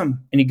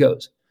awesome. And he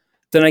goes,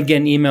 then I get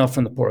an email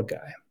from the poor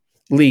guy.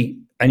 Lee,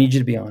 I need you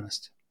to be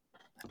honest.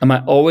 Am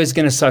I always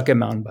going to suck at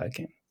mountain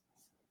biking?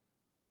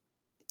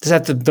 Is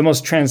that the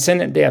most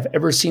transcendent day I've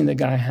ever seen the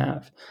guy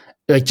have?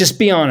 Like, just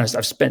be honest.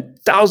 I've spent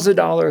thousands of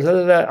dollars.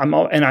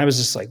 And I was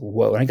just like,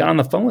 whoa. And I got on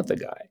the phone with the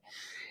guy.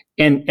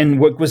 And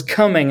what was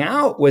coming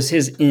out was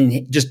his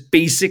just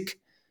basic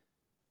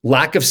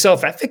lack of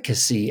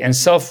self-efficacy and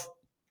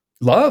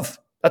self-love.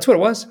 That's what it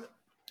was.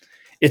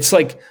 It's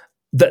like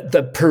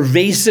the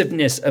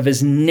pervasiveness of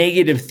his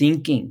negative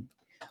thinking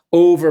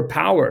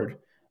overpowered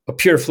a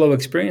pure flow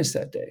experience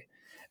that day.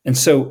 And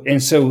so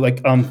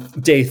like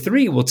day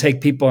 3, we'll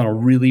take people on a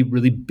really,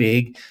 really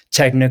big,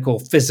 technical,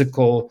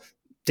 physical,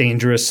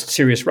 dangerous,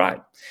 serious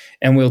ride.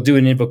 And we'll do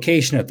an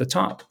invocation at the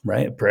top,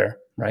 right? A prayer,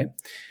 right?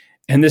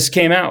 And this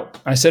came out.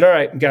 I said, all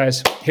right,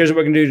 guys, here's what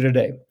we're going to do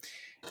today.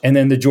 And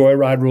then the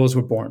joyride rules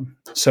were born.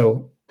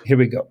 So here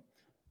we go.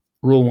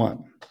 Rule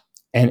 1.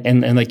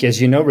 And like,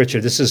 as you know,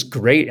 Richard, this is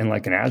great in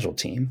like an agile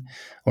team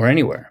or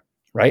anywhere,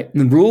 right?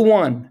 And rule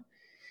 1,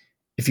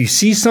 if you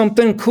see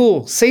something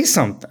cool, say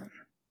something.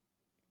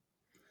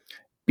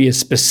 Be as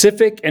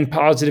specific and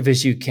positive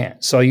as you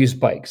can. So I'll use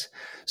bikes.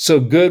 So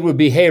good would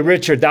be, hey,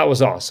 Richard, that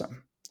was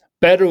awesome.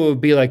 Better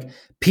would be like,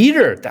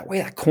 Peter,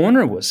 that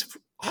corner was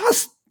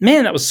awesome.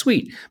 Man, that was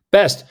sweet.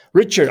 Best,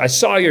 Richard, I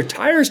saw your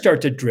tires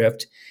start to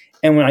drift.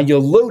 And when you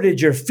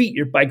loaded your feet,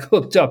 your bike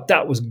hooked up.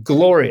 That was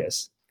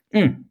glorious.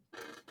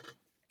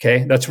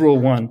 Okay, that's rule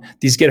 1.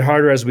 These get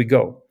harder as we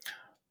go.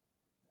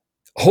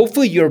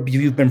 Hopefully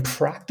you've been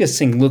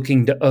practicing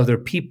looking to other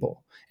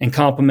people and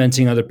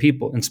complimenting other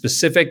people in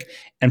specific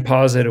and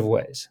positive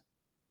ways.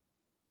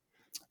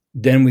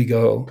 Then we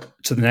go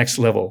to the next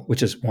level,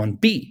 which is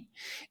 1B.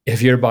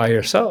 If you're by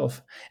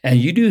yourself and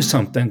you do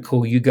something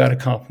cool, you got to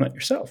compliment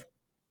yourself.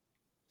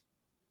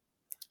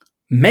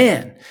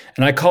 Man,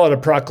 and I call it a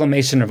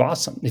proclamation of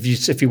awesome.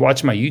 If you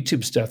watch my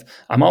YouTube stuff,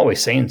 I'm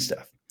always saying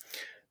stuff.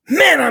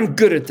 Man, I'm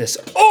good at this.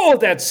 Oh,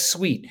 that's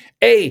sweet.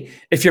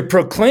 If you're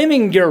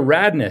proclaiming your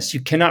radness, you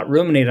cannot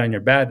ruminate on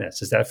your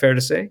badness. Is that fair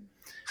to say?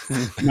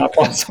 Not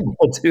possible,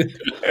 dude.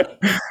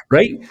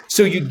 Right?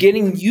 So you're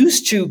getting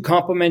used to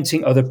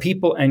complimenting other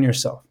people and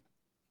yourself,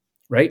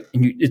 right?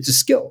 And it's a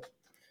skill.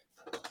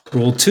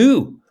 Rule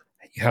 2,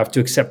 you have to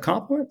accept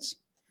compliments.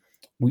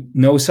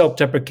 No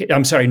self-deprecation.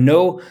 I'm sorry,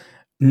 no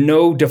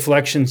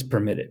deflections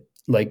permitted.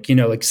 Like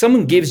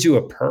someone gives you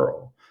a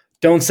pearl.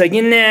 Don't say,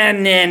 nah,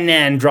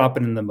 and drop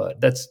it in the mud.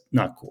 That's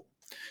not cool.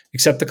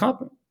 Accept the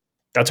compliment.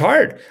 That's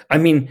hard. I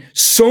mean,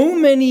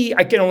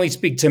 I can only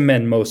speak to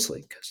men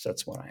mostly because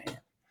that's what I am.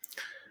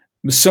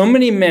 So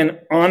many men,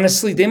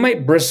 honestly, they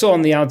might bristle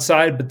on the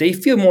outside, but they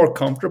feel more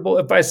comfortable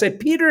if I say,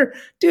 Peter,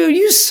 dude,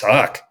 you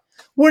suck.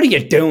 What are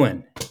you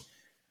doing?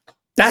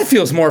 That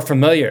feels more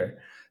familiar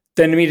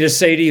than me to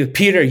say to you,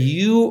 Peter,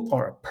 you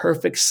are a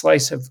perfect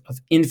slice of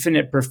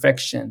infinite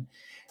perfection.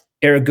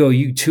 Ergo,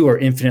 you too are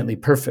infinitely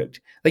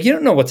perfect. Like, you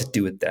don't know what to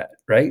do with that,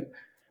 right?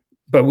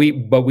 But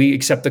we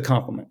accept the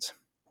compliments.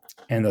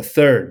 And the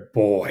third,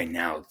 boy,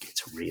 now it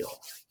gets real.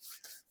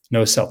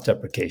 No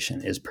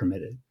self-deprecation is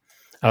permitted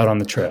out on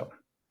the trail.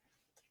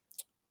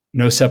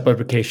 No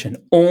self-deprecation.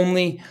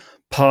 Only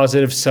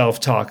positive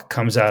self-talk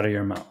comes out of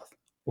your mouth.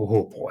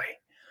 Oh, boy.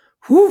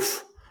 Whew.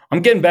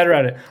 I'm getting better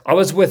at it. I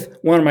was with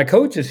one of my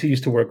coaches who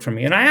used to work for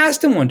me, and I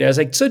asked him one day, I was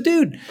like, so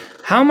dude,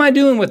 how am I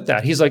doing with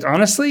that? He's like,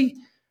 honestly,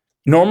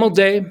 normal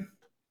day,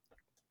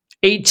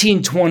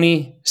 18,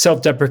 20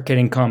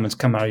 self-deprecating comments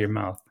come out of your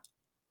mouth.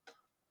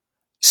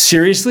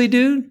 Seriously,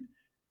 dude?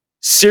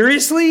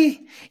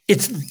 Seriously?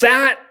 It's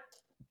that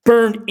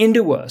burned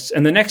into us.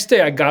 And the next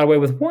day I got away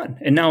with 1,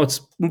 and now it's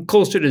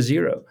closer to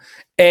 0.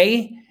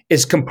 A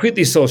is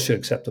completely socially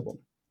acceptable,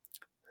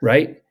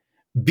 right?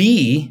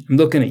 B, I'm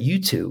looking at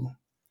you two.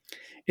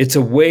 It's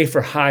a way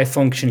for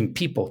high-functioning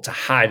people to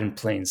hide in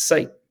plain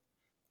sight,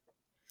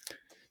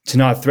 to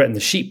not threaten the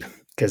sheep,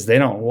 because they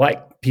don't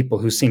like people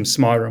who seem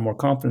smarter and more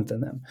confident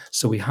than them.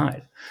 So we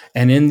hide.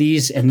 And in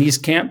these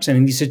camps and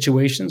in these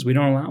situations, we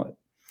don't allow it.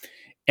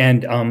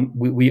 And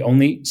we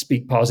only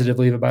speak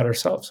positively about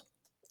ourselves.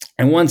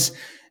 And once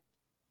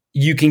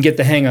you can get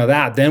the hang of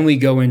that, then we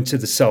go into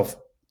the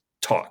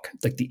self-talk,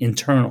 like the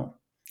internal,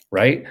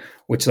 right?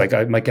 Which like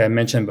I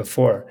mentioned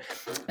before.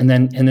 And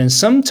then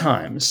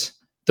sometimes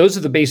those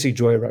are the basic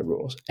joyride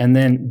rules. And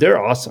then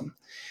they're awesome.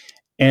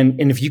 And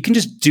if you can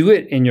just do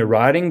it in your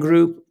riding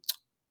groups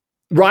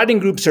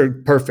are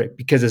perfect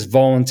because it's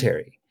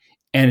voluntary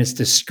and it's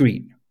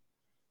discreet.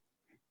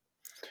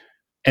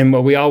 And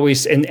what we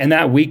always, and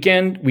that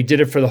weekend, we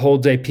did it for the whole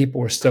day. People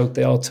were stoked.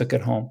 They all took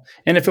it home.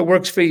 And if it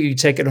works for you, you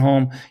take it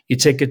home, you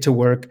take it to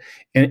work.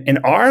 In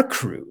our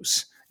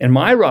crews, in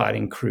my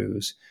riding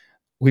crews,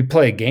 we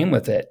play a game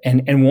with it.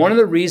 And one of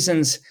the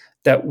reasons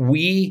that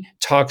we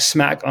talk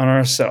smack on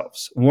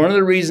ourselves, one of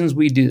the reasons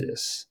we do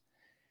this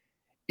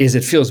is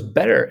it feels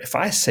better if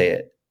I say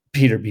it,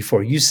 Peter,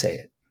 before you say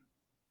it.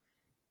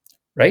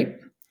 Right?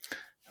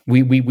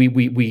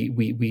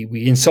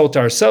 We insult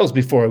ourselves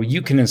before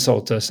you can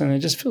insult us, and it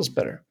just feels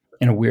better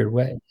in a weird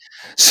way.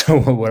 So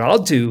what I'll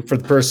do for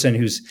the person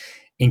who's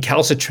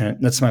incalcitrant,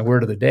 that's my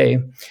word of the day,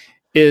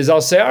 is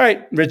I'll say, all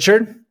right,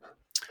 Richard,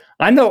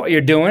 I know what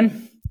you're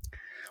doing.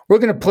 We're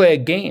going to play a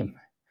game.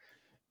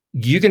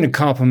 You're going to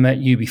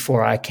compliment you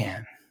before I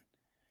can.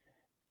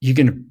 You're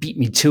going to beat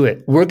me to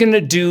it. We're going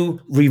to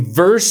do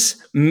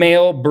reverse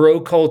male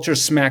bro culture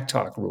smack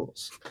talk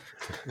rules.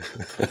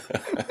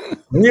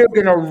 We're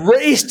going to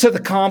race to the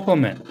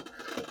compliment.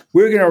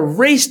 We're going to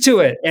race to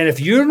it. And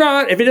if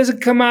it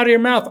doesn't come out of your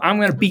mouth, I'm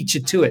going to beat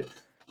you to it.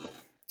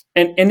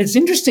 And it's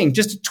interesting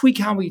just to tweak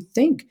how we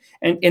think.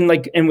 And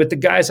with the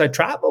guys I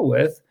travel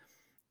with,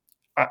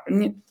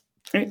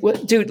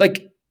 dude,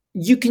 like,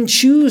 you can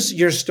choose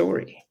your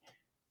story.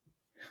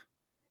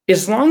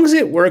 As long as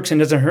it works and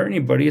doesn't hurt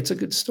anybody, it's a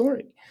good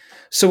story.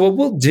 So what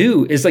we'll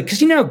do is, like,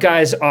 because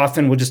guys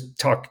often will just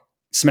talk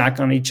smack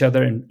on each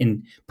other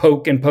and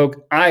poke and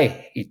poke. I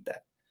hate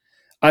that.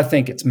 I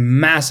think it's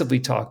massively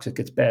toxic.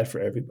 It's bad for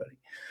everybody.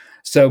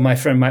 So my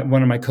friend,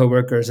 one of my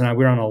coworkers and I,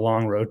 we were on a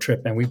long road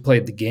trip, and we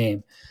played the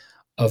game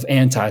of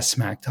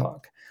anti-smack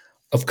talk,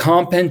 of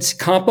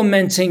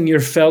complimenting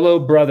your fellow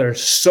brother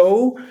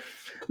so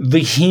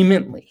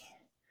vehemently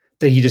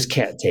that you just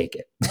can't take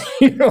it.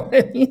 You know what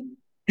I mean?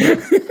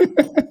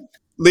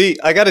 Lee,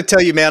 I got to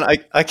tell you, man,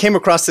 I came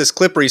across this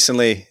clip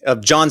recently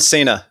of John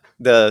Cena,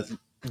 the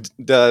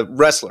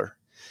wrestler,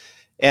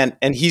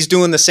 and he's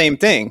doing the same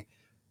thing.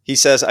 He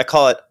says, I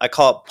call it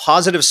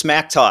positive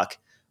smack talk,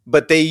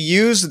 but they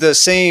use the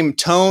same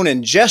tone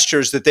and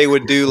gestures that they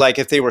would do, like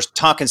if they were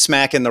talking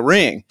smack in the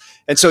ring.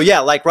 And so, yeah,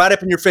 like right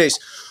up in your face,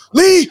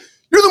 Lee,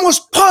 you're the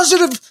most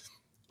positive,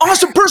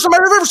 awesome person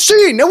I've ever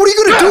seen. Now, what are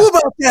you going to do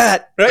about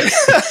that? Right?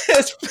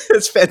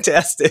 It's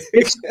fantastic.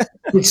 It's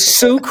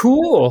so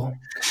cool.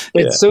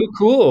 It's so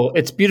cool.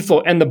 It's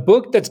beautiful. And the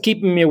book that's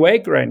keeping me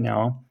awake right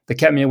now, that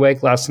kept me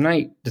awake last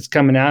night, that's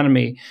coming out of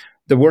me,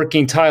 the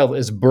working title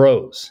is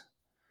Bros.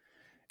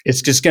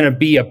 It's just going to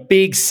be a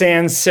big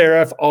sans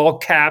serif, all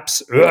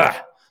caps,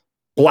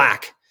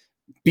 black,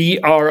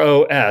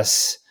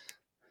 BROS.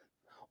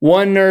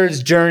 One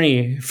nerd's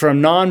journey from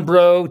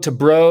non-bro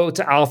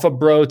to alpha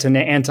bro to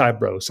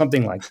anti-bro,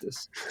 something like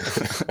this.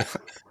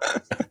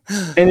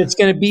 And it's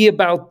going to be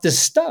about this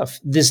stuff,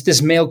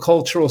 this male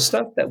cultural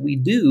stuff that we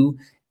do,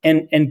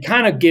 and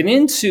kind of get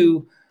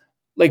into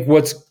like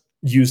what's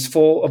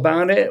useful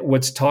about it,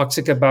 what's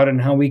toxic about it,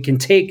 and how we can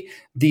take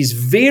these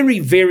very,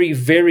 very,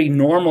 very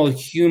normal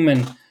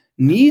human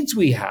needs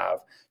we have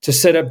to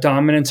set up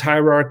dominance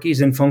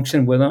hierarchies and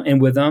function with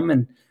them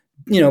and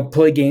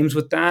play games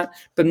with that,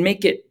 but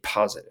make it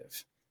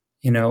positive,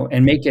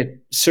 and make it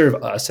serve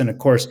us. And of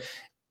course,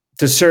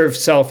 to serve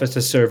self is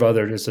to serve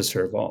others, is to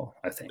serve all,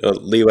 I think.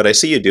 Lee, what I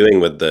see you doing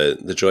with the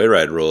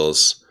joyride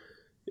rules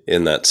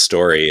in that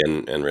story,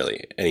 and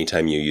really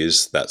anytime you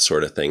use that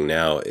sort of thing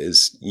now,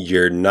 is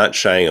you're not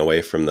shying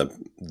away from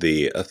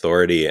the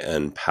authority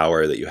and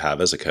power that you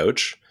have as a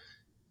coach.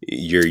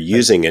 You're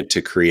using it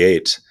to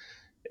create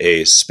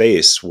a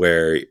space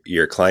where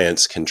your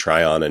clients can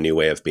try on a new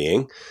way of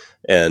being.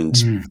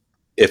 And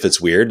if it's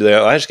weird,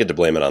 I just get to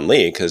blame it on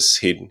Lee because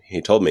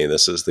he told me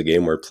this is the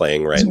game we're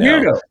playing right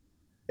now. Weirdo.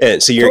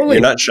 And so you're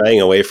not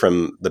shying away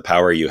from the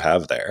power you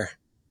have there.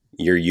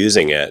 You're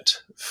using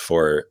it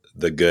for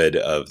the good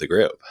of the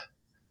group.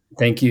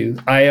 Thank you.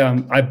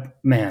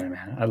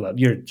 Man, I love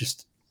you.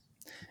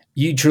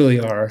 Truly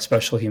are a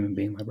special human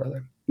being, my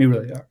brother. You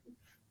really are.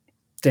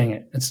 Dang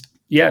it.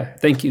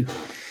 Thank you.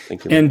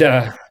 Thank you. And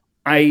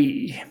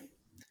I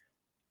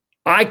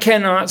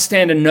cannot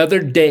stand another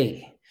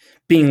day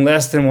being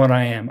less than what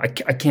I am. I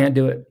can't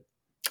do it.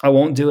 I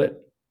won't do it.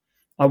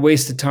 I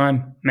wasted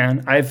time,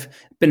 man. I've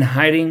been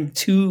hiding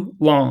too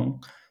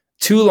long,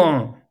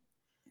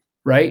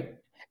 right?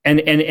 And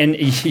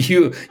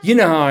you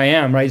know how I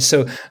am, right?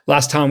 So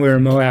last time we were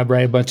in Moab,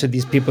 right? A bunch of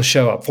these people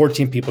show up,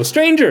 14 people,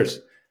 strangers.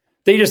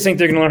 They just think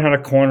they're going to learn how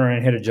to corner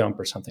and hit a jump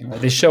or something.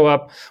 Right? They show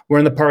up, we're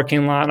in the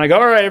parking lot, and I go,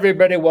 all right,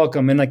 everybody,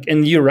 welcome.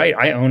 And you're right,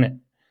 I own it.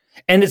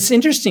 And it's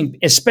interesting,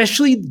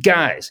 especially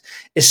guys,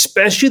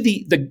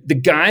 especially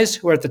the guys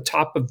who are at the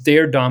top of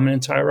their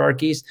dominance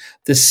hierarchies,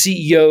 the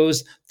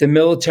CEOs, the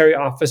military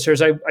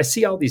officers. I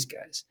see all these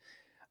guys.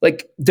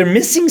 Like, they're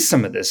missing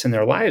some of this in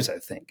their lives, I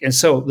think. And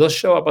so they'll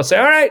show up. I'll say,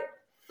 all right,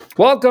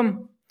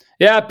 welcome.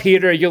 Yeah,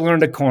 Peter, you'll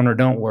learn to corner.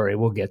 Don't worry.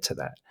 We'll get to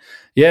that.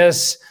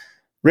 Yes,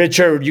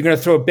 Richard, you're going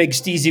to throw a big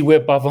steezy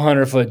whip off a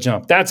 100-foot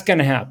jump. That's going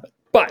to happen.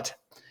 But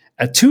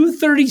At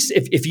 2:30,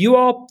 if you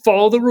all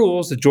follow the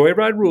rules, the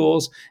Joyride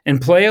rules,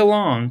 and play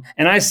along,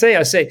 and I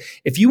say,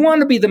 if you want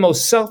to be the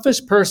most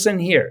selfish person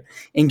here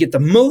and get the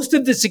most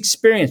of this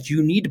experience,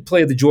 you need to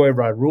play the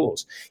Joyride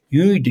rules.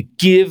 You need to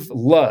give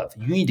love.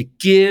 You need to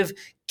give.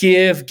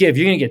 You're going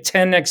to get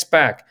 10x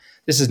back.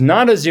 This is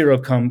not a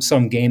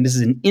zero-sum game. This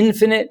is an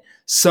infinite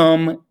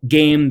sum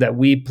game that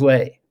we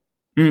play.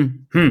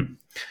 Mm-hmm.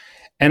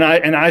 And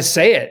I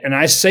say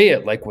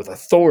it like with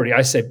authority.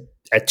 I say,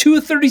 at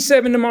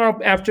 2:37 tomorrow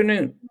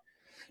afternoon,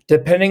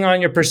 depending on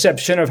your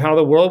perception of how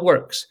the world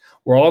works,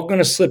 we're all going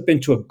to slip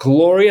into a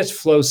glorious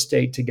flow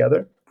state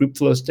together, group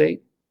flow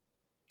state,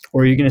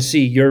 or you're going to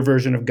see your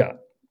version of God.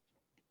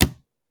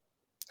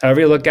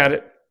 However you look at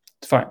it,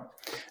 it's fine.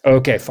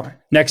 Okay, fine.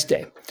 Next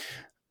day,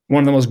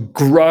 one of the most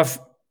gruff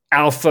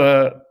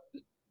alpha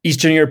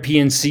Eastern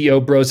European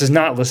CEO bros is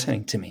not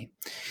listening to me.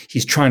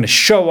 He's trying to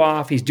show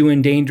off. He's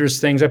doing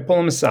dangerous things. I pull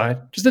him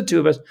aside, just the two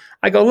of us.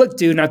 I go, look,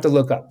 dude, not to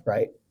look up,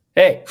 right?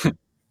 Hey,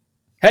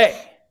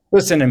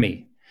 listen to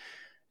me.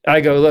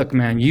 I go, look,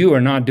 man, you are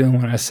not doing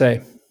what I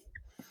say.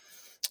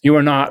 You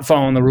are not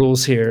following the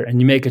rules here, and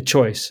you make a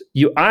choice.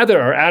 You either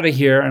are out of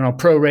here and I'll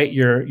prorate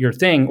your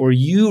thing, or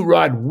you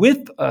ride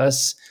with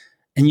us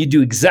and you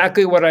do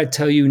exactly what I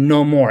tell you,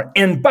 no more.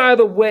 And by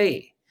the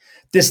way,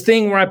 this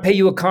thing where I pay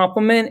you a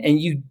compliment and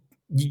you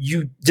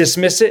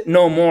dismiss it,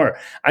 no more.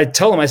 I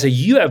tell him, I say,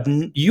 you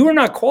are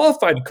not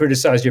qualified to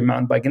criticize your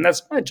mountain bike, and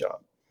that's my job,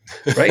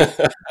 right?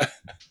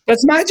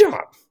 That's my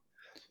job,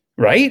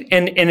 right?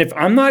 And if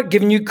I'm not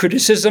giving you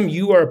criticism,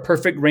 you are a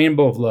perfect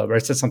rainbow of love. I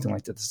said something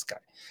like that to this guy.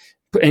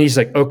 And he's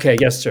like, okay,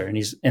 yes, sir.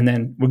 And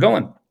then we're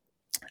going.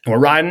 And we're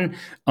riding.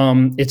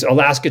 It's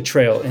Alaska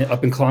Trail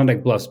up in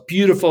Klondike Bluffs.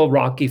 Beautiful,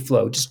 rocky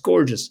flow. Just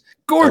gorgeous.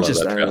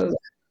 Gorgeous.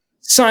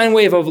 Sine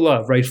wave of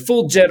love, right?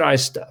 Full Jedi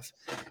stuff.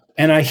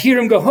 And I hear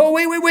him go, oh,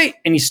 wait.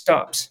 And he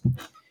stops.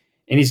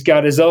 And he's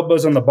got his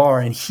elbows on the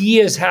bar. And he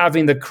is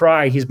having the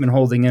cry he's been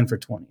holding in for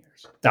 20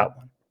 years. That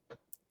one.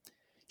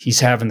 He's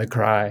having the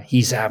cry.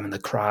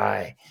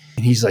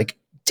 And he's like,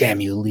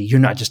 damn you, Lee, you're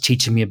not just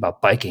teaching me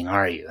about biking,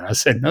 are you? And I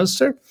said, no,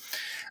 sir.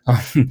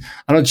 I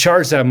don't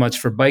charge that much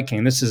for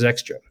biking. This is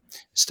extra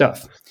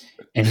stuff.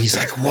 And he's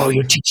like, whoa,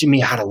 you're teaching me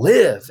how to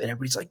live. And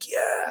everybody's like,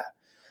 yeah.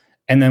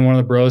 And then one of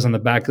the bros on the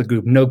back of the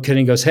group, no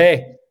kidding, goes,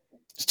 hey,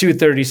 it's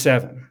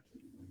 2:37.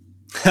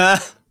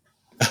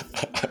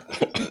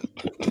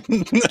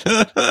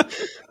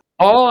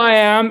 All I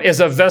am is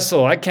a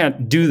vessel. I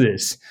can't do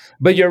this.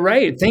 But you're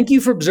right. Thank you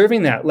for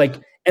observing that.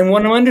 And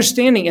what I'm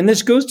understanding, and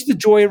this goes to the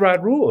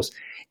Joyride rules,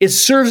 it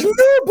serves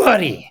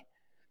nobody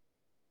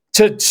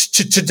to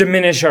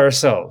diminish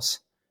ourselves.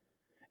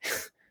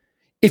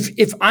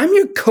 If I'm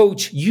your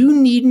coach, you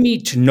need me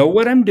to know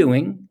what I'm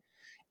doing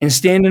and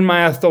stand in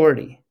my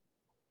authority.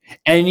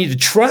 And you need to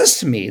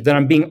trust me that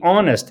I'm being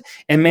honest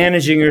and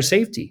managing your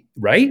safety,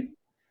 right?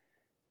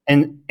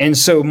 And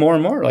so more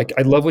and more, I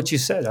love what you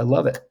said. I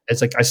love it.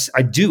 It's like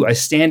I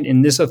stand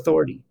in this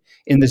authority,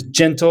 in this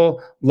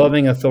gentle,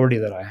 loving authority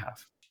that I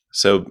have.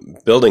 So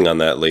building on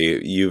that,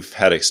 Lee, you've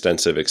had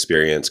extensive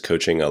experience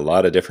coaching a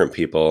lot of different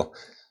people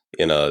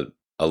in a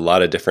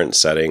lot of different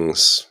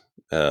settings.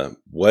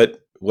 What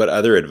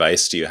other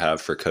advice do you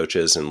have for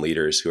coaches and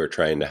leaders who are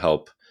trying to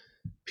help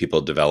people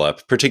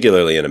develop,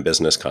 particularly in a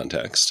business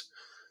context?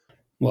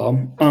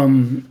 Well,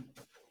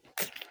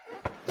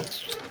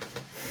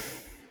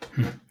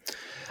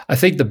 I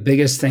think the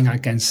biggest thing I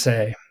can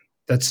say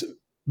that's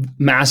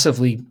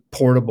massively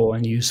portable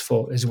and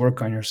useful is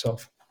work on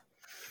yourself.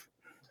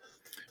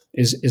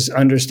 Is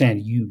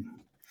understand you,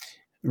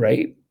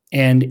 right?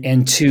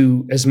 And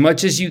to, as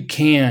much as you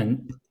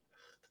can,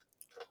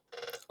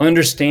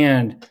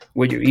 understand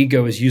what your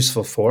ego is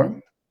useful for,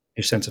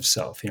 your sense of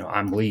self.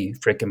 I'm Lee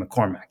freaking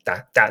McCormack.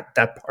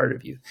 That part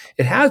of you,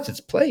 it has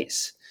its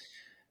place.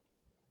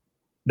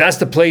 That's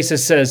the place that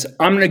says,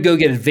 I'm going to go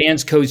get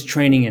advanced coach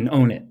training and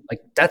own it.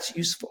 That's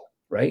useful,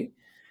 right?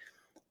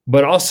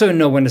 But also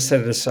know when to set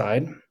it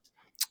aside.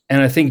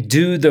 And I think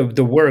do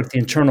the work, the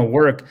internal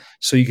work,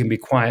 so you can be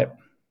quiet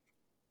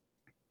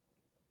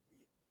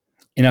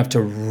enough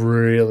to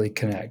really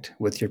connect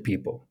with your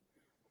people.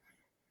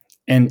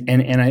 And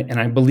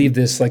I believe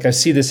this, I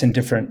see this in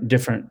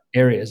different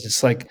areas.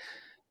 It's like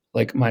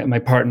my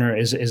partner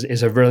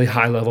is a really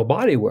high level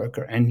body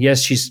worker. And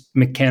yes, she's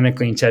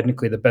mechanically and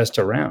technically the best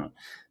around,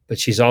 but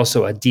she's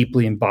also a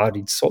deeply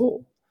embodied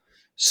soul.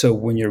 So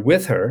when you're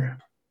with her,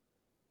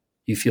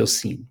 you feel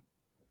seen,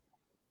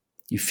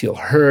 you feel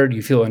heard,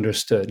 you feel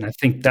understood. And I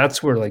think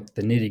that's where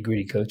the nitty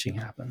gritty coaching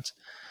happens.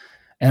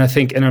 And I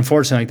think, and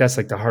unfortunately, that's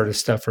the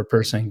hardest stuff for a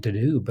person to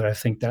do. But I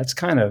think that's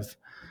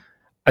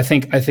I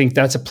think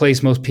that's a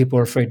place most people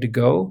are afraid to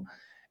go.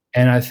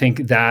 And I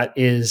think that's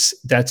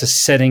a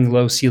setting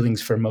low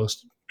ceilings for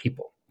most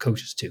people,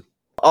 coaches too.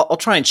 I'll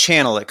try and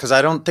channel it because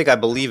I don't think I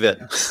believe it.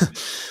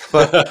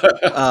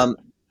 But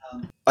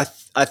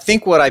I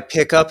think what I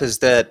pick up is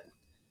that,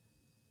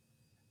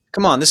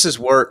 come on, this is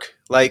work.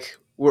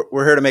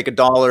 We're here to make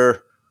 $1.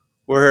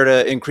 We're here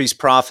to increase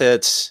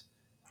profits.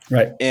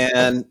 Right.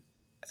 And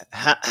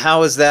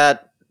how is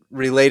that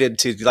related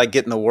to like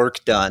getting the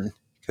work done.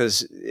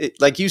 Because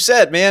like you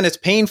said, man, it's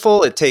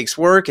painful. It takes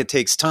work. It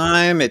takes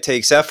time. It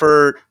takes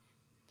effort.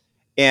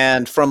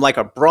 And from like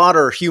a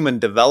broader human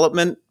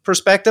development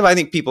perspective, I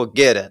think people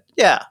get it.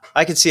 Yeah,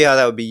 I can see how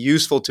that would be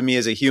useful to me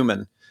as a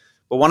human.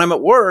 But when I'm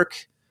at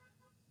work,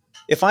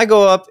 if I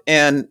go up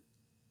and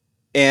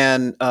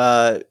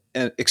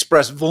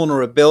express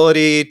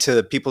vulnerability to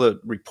the people that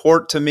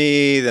report to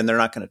me, then they're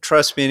not going to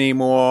trust me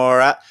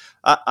anymore.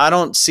 I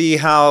don't see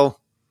how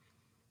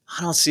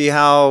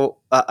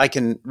I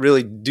can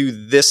really do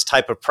this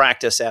type of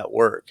practice at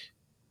work.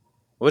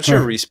 What's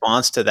your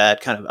response to that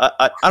kind of?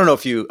 I don't know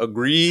if you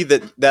agree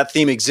that that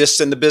theme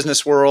exists in the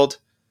business world.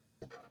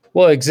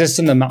 Well, it exists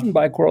in the mountain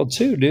bike world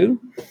too, dude.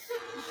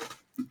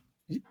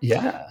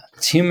 Yeah,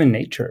 it's human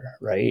nature,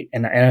 right?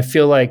 And I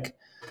feel like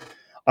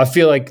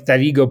that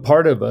ego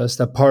part of us,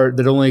 that part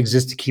that only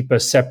exists to keep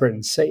us separate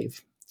and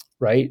safe,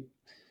 right?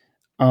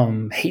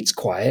 Hates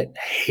quiet.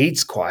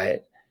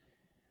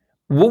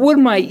 What would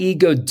my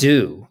ego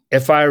do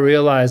if I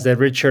realized that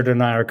Richard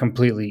and I are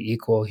completely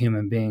equal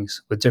human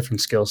beings with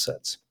different skill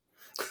sets?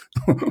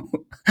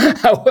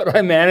 How would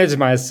I manage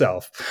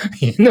myself?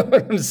 You know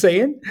what I'm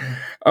saying?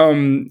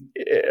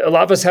 A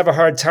lot of us have a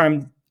hard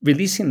time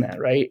releasing that,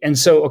 right? And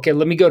so, okay,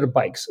 let me go to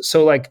bikes.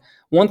 So like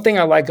one thing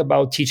I like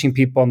about teaching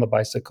people on the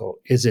bicycle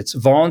is it's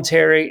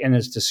voluntary and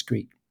it's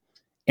discreet.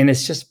 And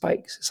it's just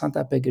bikes. It's not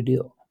that big a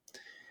deal.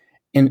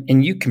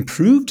 And you can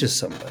prove to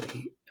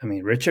somebody, I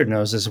mean, Richard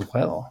knows as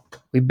well.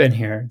 We've been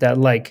here, that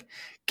like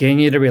getting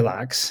you to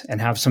relax and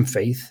have some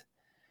faith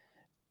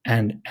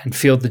and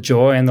feel the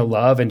joy and the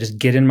love and just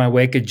get in my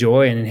wake of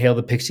joy and inhale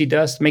the pixie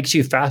dust makes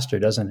you faster,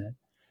 doesn't it?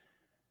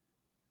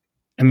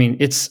 I mean,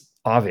 it's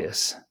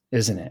obvious,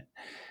 isn't it?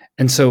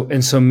 And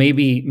so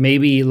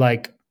maybe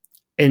like,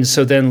 and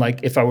so then like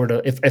if I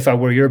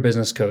were your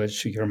business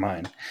coach, you're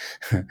mine,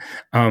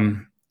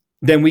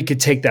 then we could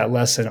take that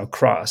lesson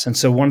across. And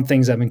so one of the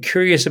things I've been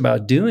curious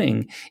about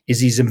doing is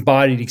these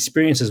embodied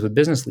experiences with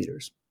business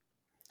leaders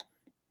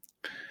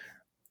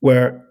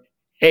where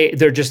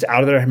they're just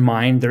out of their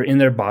mind, they're in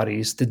their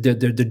bodies, they're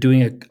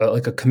doing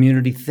like a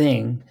community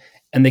thing,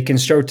 and they can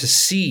start to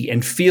see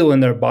and feel in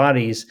their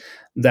bodies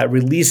that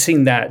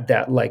releasing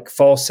that like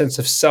false sense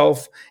of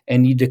self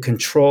and need to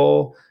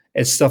control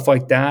and stuff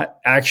like that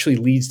actually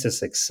leads to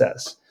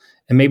success.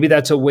 And maybe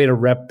that's a way to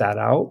rep that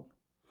out.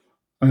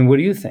 I mean, what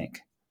do you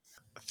think?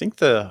 I think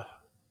the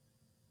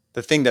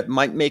thing that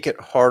might make it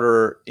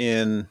harder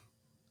in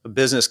a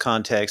business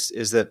context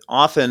is that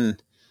often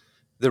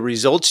the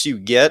results you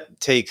get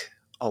take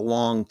a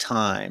long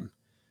time,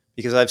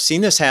 because I've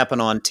seen this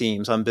happen on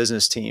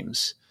business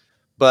teams.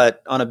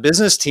 But on a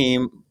business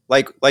team,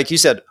 like you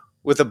said,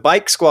 with a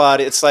bike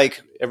squad, it's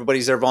like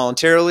everybody's there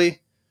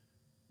voluntarily.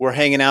 We're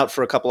hanging out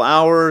for a couple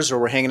hours or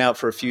we're hanging out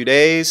for a few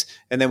days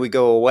and then we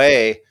go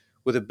away.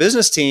 With a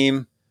business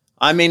team,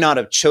 I may not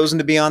have chosen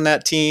to be on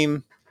that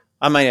team.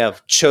 I might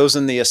have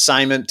chosen the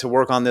assignment to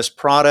work on this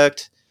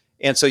product.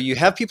 And so you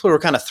have people who are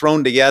kind of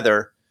thrown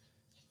together.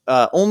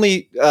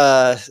 Only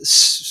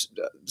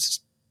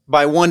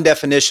by one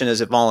definition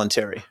is it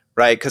voluntary,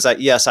 right? Because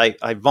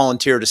I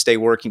volunteer to stay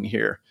working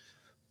here,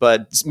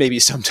 but maybe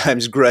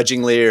sometimes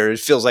grudgingly or it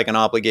feels like an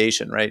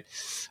obligation, right?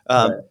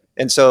 Right.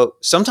 And so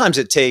sometimes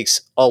it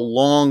takes a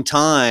long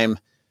time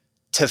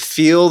to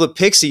feel the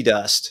pixie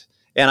dust.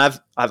 And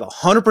I've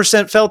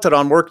 100% felt it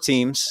on work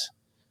teams,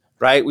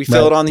 right? We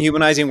feel it on the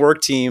humanizing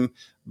work team,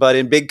 but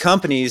in big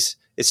companies,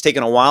 it's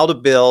taken a while to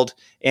build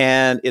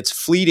and it's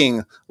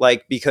fleeting,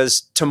 like,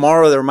 because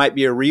tomorrow there might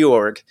be a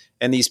reorg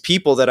and these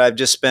people that I've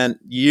just spent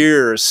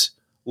years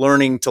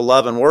learning to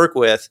love and work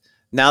with,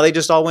 now they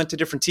just all went to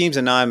different teams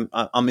and now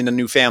I'm in a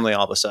new family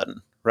all of a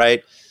sudden,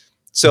 right?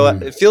 So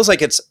it feels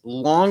like it's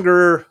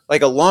longer,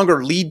 like a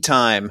longer lead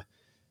time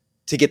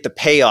to get the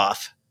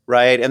payoff,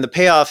 right? And the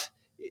payoff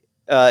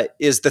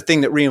is the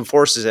thing that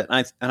reinforces it.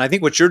 And I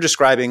think what you're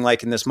describing,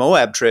 like in this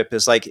Moab trip,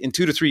 is like in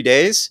 2 to 3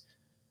 days,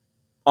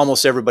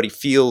 almost everybody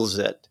feels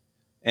it.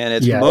 And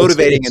it's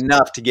motivating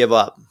enough to give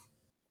up.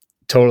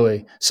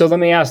 Totally. So let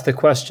me ask the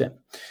question.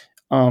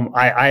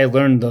 I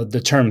learned the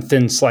term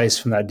thin slice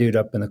from that dude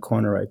up in the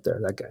corner right there,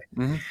 that guy.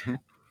 Mm-hmm.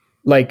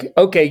 Like,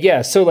 okay,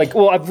 yeah. So like,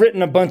 well, I've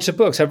written a bunch of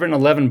books. I've written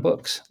 11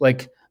 books.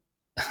 Like,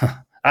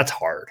 that's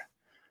hard.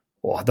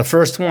 Well, the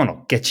first one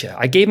will get you.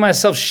 I gave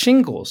myself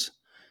shingles.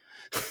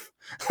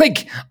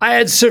 Like, I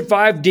had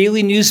survived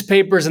daily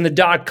newspapers and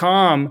the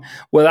 .com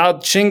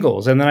without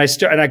shingles. And then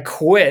I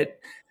quit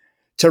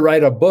to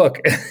write a book.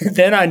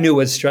 Then I knew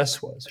what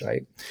stress was,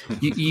 right?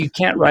 You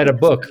can't write a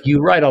book. You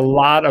write a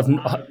lot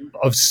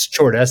of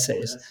short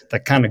essays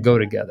that kind of go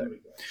together.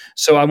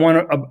 So I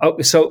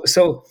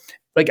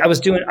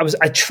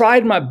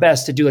tried my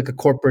best to do like a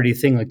corporate-y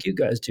thing like you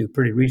guys do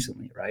pretty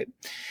recently, right?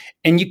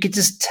 And you could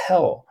just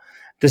tell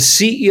the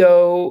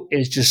CEO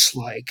is just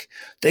like,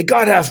 they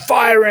got to have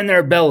fire in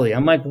their belly.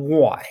 I'm like,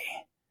 why?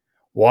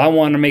 Well, I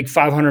want to make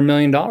 $500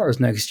 million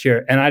next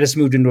year. And I just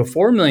moved into a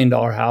 $4 million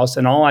house.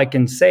 And all I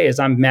can say is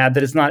I'm mad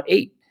that it's not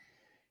 8.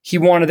 He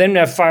wanted them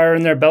to have fire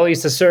in their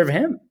bellies to serve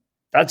him.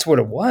 That's what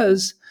it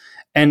was.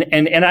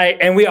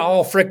 And we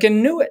all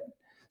freaking knew it.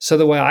 So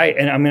the way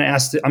I'm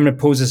going to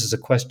pose this as a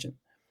question.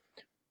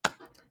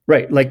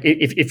 Right. Like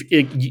if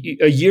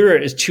a year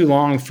is too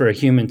long for a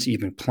human to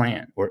even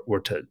plan or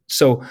to,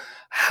 so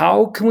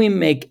how can we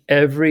make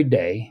every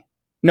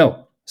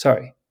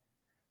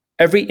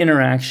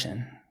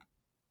interaction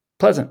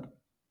pleasant?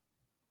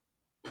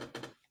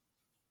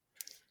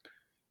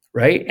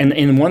 Right.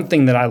 And one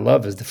thing that I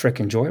love is the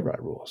frickin'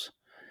 joyride rules.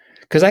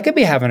 Because I could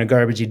be having a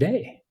garbagey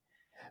day.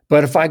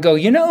 But if I go,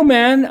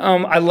 man,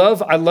 I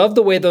love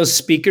the way those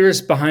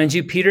speakers behind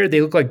you, Peter,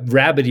 they look like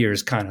rabbit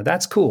ears kind of.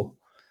 That's cool.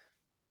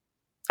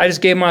 I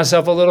just gave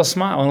myself a little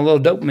smile and a little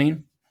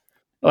dopamine.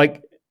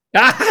 Like,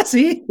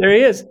 see, there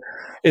he is.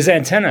 His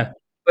antenna.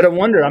 But I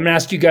wonder, I'm gonna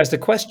ask you guys the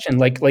question,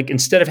 like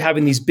instead of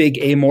having these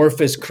big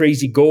amorphous,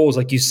 crazy goals,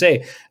 like you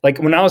say, like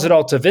when I was at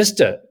Alta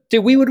Vista,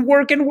 dude, we would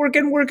work,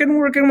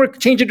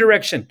 change a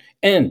direction,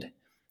 end,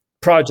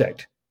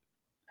 project.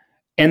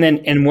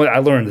 And what I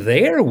learned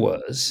there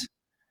was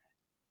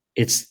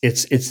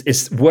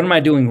it's what am I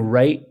doing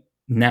right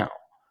now?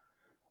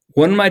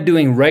 What am I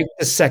doing right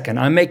this second?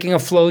 I'm making a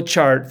flow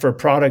chart for a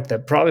product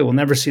that probably will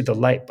never see the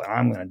light, but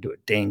I'm going to do a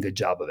dang good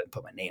job of it and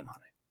put my name on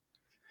it.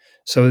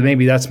 So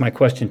maybe that's my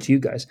question to you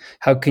guys.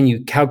 How can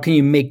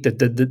you make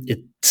it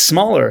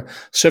smaller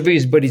so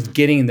everybody's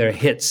getting their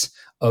hits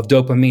of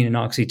dopamine and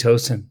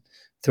oxytocin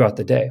throughout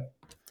the day?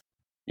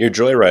 Your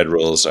joyride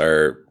rules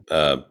are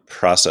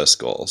process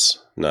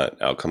goals, not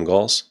outcome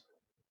goals.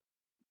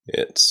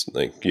 It's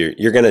like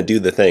you're going to do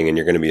the thing and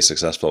you're going to be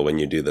successful when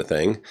you do the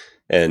thing.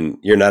 And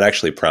you're not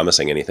actually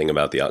promising anything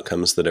about the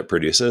outcomes that it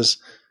produces.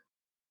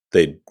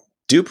 They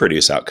do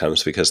produce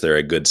outcomes because they're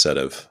a good set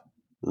of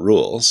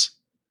rules.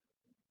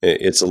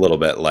 It's a little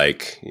bit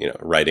like,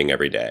 writing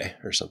every day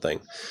or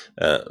something,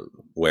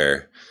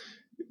 where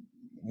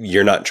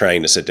you're not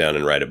trying to sit down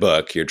and write a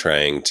book. You're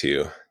trying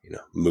to,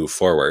 move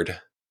forward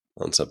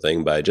on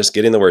something by just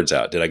getting the words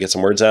out. Did I get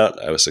some words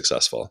out? I was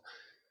successful.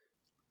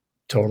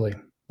 Totally.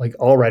 Like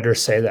all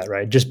writers say that,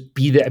 right? Just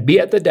be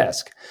at the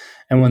desk.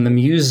 And when the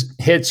muse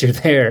hits, you're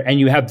there and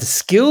you have the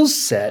skills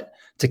set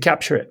to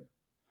capture it.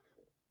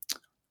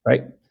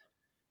 Right.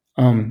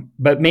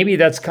 But maybe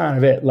that's kind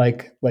of it.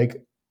 Like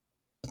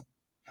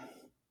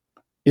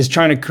is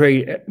trying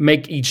to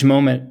make each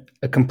moment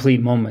a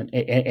complete moment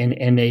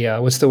and a,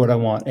 what's the word I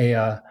want?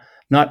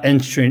 Not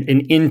an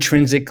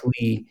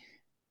intrinsically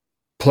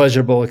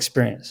pleasurable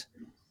experience.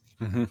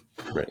 Mm-hmm.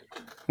 Right.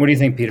 What do you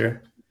think,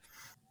 Peter?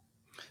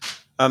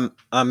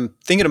 I'm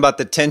thinking about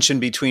the tension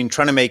between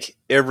trying to make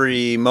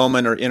every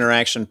moment or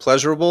interaction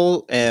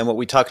pleasurable and what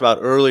we talked about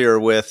earlier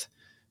with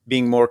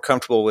being more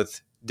comfortable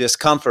with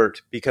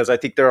discomfort, because I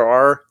think there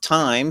are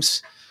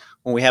times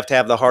when we have to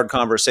have the hard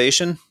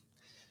conversation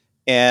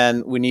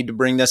and we need to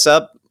bring this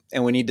up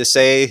and we need to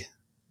say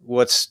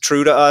what's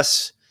true to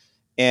us.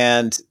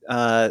 And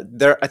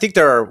I think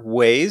there are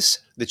ways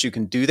that you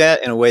can do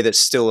that in a way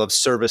that's still of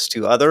service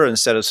to other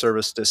instead of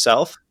service to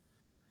self.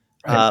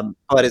 Right.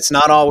 But it's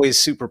not always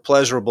super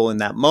pleasurable in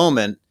that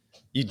moment.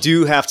 You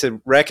do have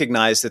to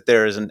recognize that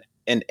there is an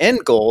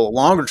end goal, a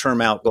longer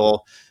term out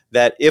goal,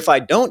 that if I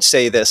don't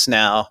say this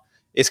now,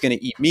 it's going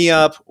to eat me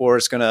up or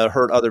it's going to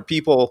hurt other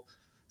people.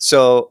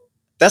 So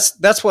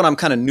that's what I'm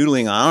kind of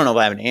noodling on. I don't know if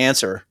I have an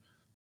answer.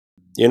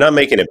 You're not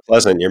making it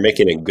pleasant. You're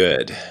making it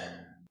good.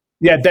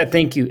 Yeah,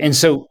 thank you. And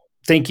so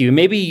thank you.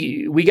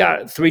 Maybe we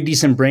got three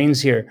decent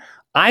brains here.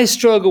 I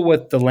struggle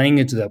with the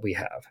language that we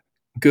have.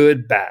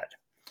 Good, bad.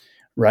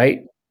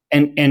 Right.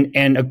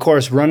 And of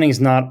course, running is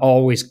not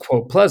always,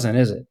 quote, pleasant,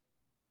 is it?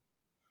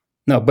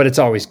 No, but it's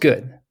always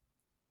good.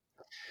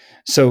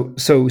 So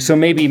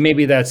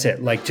maybe that's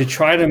it. Like to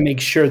try to make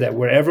sure that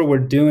wherever we're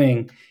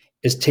doing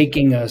is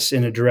taking us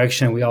in a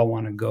direction we all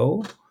want to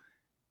go.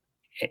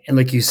 And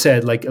like you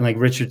said, like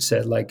Richard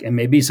said, and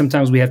maybe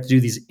sometimes we have to do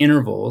these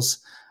intervals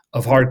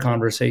of hard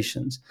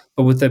conversations,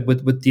 but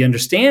with the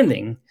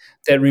understanding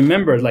that,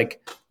 remember, like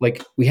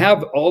we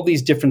have all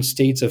these different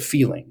states of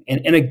feeling.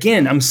 And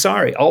again, I'm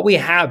sorry, all we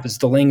have is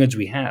the language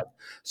we have.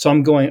 So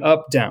I'm going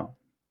up, down,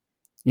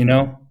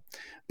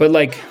 but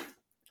like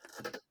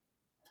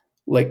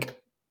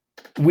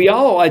we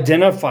all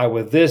identify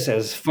with this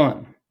as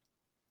fun,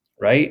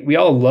 right? We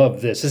all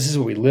love this. This is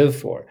what we live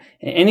for.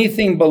 And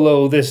anything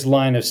below this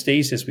line of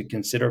stasis, we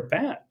consider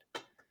bad.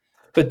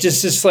 But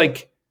just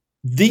like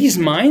these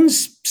mind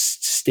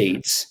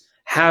states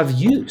have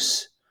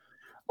use.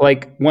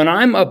 Like when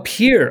I'm up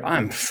here,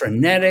 I'm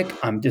frenetic,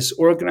 I'm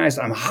disorganized,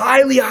 I'm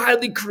highly,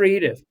 highly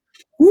creative.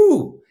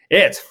 Woo,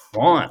 it's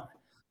fun,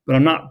 but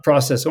I'm not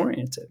process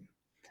oriented.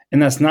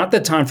 And that's not the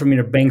time for me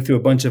to bang through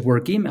a bunch of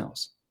work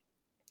emails,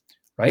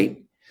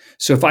 right?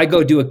 So if I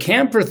go do a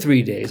camp for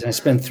 3 days and I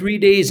spend 3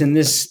 days in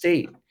this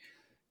state,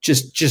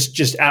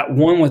 just at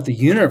one with the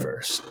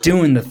universe,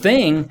 doing the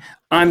thing,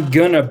 I'm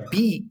gonna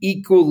be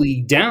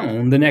equally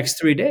down the next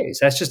 3 days.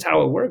 That's just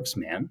how it works,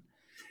 man.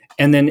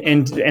 And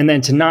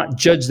then to not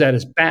judge that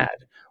as bad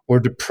or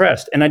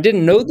depressed. And I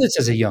didn't know this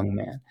as a young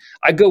man.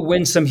 I go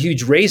win some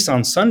huge race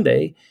on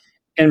Sunday,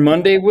 And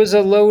Monday was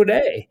a low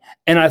day.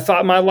 And I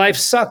thought my life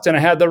sucked and I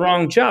had the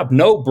wrong job.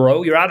 No,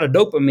 bro, you're out of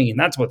dopamine.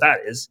 That's what that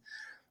is.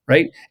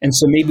 Right. And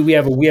so maybe we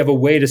have a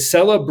way to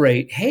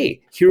celebrate.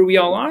 Hey, here we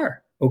all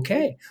are.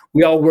 Okay.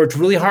 We all worked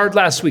really hard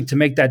last week to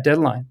make that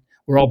deadline.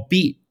 We're all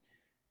beat.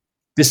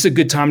 This is a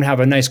good time to have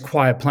a nice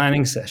quiet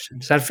planning session.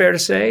 Is that fair to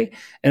say?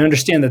 And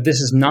understand that this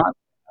is not,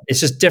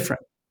 it's just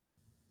different.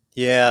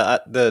 Yeah,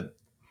 the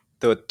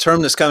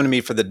term that's coming to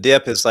me for the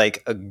dip is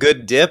like a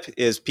good dip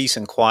is peace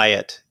and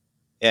quiet.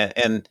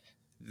 And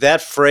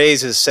that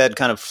phrase is said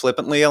kind of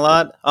flippantly a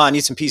lot. Oh, I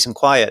need some peace and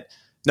quiet.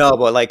 No,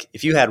 but like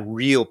if you had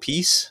real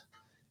peace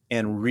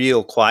and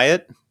real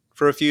quiet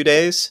for a few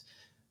days,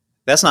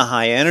 that's not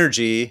high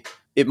energy.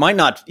 It might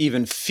not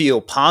even feel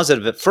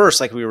positive at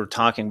first, like we were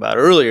talking about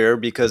earlier,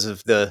 because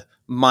of the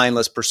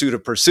mindless pursuit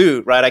of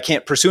pursuit, right? I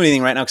can't pursue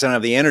anything right now because I don't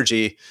have the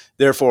energy.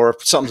 Therefore,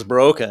 something's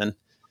broken.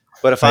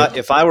 But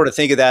if I were to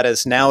think of that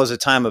as now is a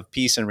time of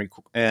peace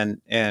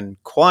and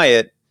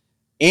quiet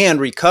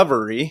and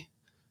recovery,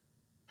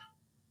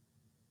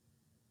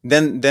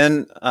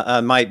 then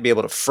I might be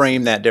able to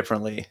frame that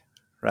differently,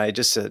 right?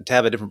 Just to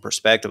have a different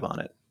perspective on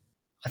it.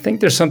 I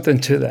think there's something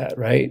to that,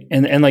 right?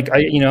 And like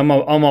I'm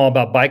all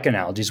about bike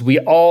analogies. We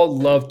all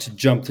love to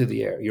jump through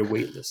the air. You're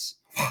weightless,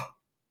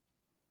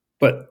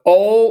 but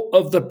all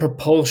of the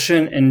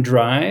propulsion and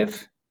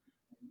drive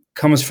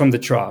comes from the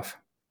trough,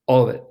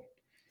 all of it.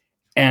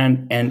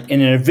 And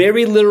in a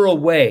very literal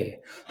way,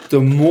 the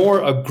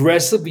more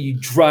aggressively you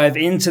drive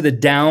into the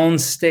down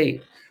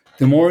state,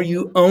 the more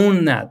you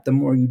own that, the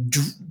more you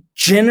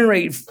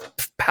generate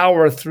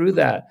power through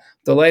that,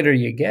 the lighter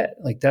you get.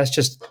 Like that's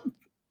just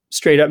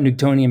straight up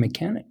Newtonian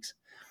mechanics.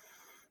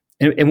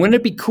 And wouldn't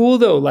it be cool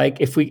though?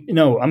 Like if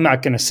I'm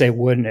not going to say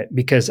wouldn't it,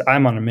 because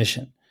I'm on a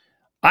mission.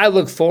 I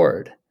look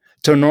forward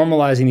to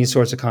normalizing these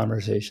sorts of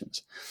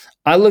conversations.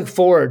 I look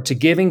forward to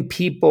giving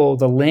people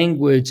the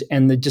language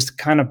and the just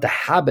kind of the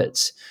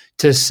habits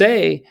to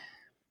say,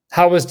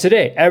 how was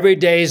today? Every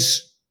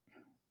day's,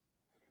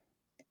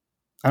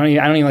 I don't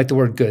even like the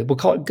word good. We'll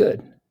call it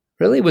good.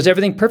 Really? Was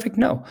everything perfect?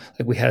 No.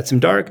 Like we had some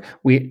dark.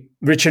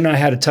 Richard and I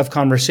had a tough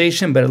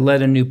conversation, but it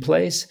led a new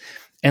place.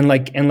 And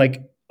like,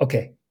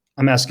 okay,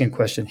 I'm asking a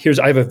question.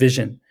 I have a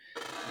vision.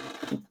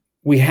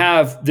 We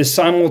have this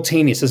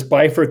this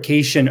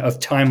bifurcation of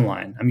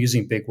timeline. I'm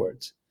using big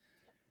words.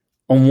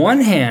 On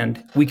one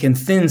hand, we can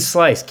thin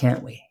slice,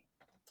 can't we?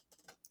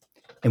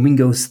 And we can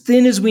go as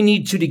thin as we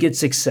need to get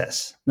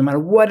success, no matter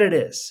what it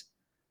is.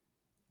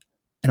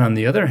 And on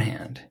the other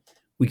hand,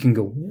 we can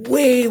go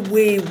way,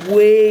 way,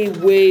 way,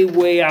 way,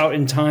 way out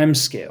in time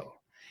scale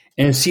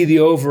and see the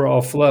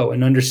overall flow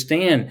and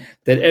understand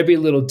that every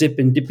little dip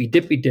and dippy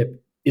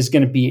dip is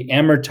going to be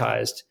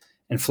amortized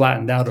and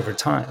flattened out over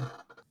time.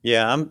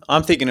 Yeah,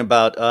 I'm thinking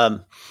about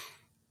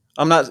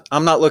I'm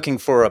not looking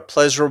for a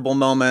pleasurable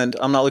moment.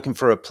 I'm not looking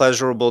for a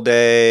pleasurable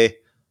day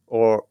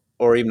or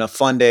even a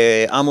fun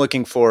day. I'm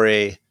looking for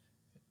a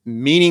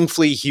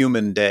meaningfully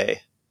human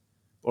day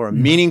or a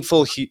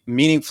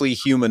meaningfully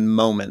human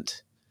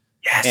moment.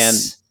 Yes.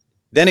 And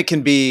then it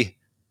can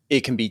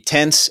be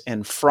tense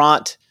and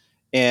fraught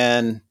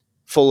and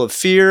full of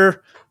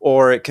fear,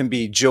 or it can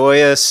be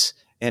joyous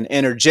and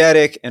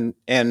energetic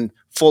and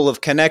full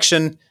of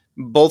connection.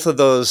 Both of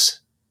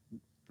those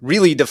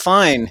really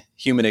define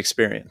human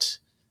experience.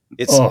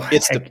 It's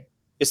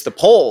the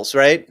poles,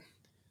 right?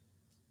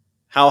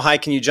 How high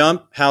can you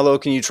jump? How low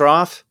can you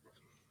trough?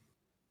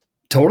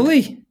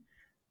 Totally.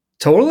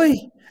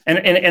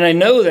 And I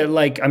know that,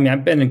 like, I mean,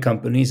 I've been in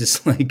companies.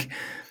 It's like,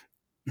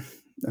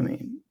 I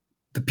mean,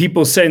 the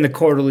people setting the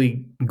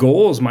quarterly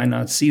goals might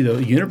not see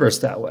the universe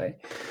that way.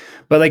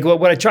 But like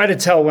what I tried to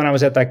tell when I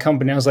was at that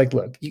company, I was like,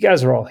 look, you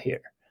guys are all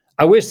here.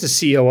 I wish the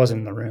CEO wasn't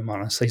in the room,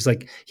 honestly.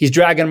 He's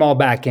dragging them all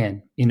back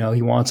in. He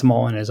wants them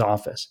all in his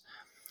office.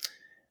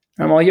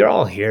 And I'm all, you're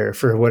all here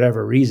for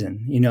whatever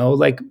reason.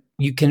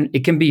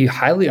 It can be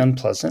highly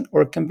unpleasant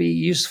or it can be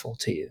useful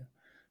to you.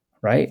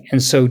 Right.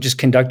 And so just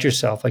conduct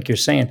yourself like you're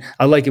saying.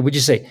 I like it. Would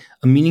you say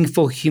a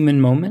meaningful human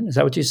moment? Is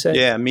that what you said?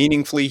 Yeah,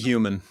 meaningfully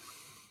human.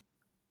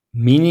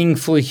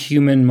 Meaningful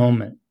human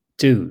moment.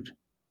 Dude.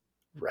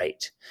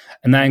 Right.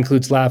 And that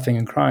includes laughing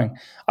and crying.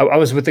 I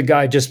was with a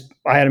guy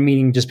I had a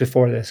meeting just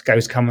before this. Guy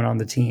was coming on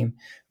the team,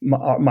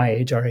 my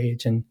age, our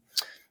age. And,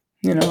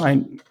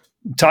 I'm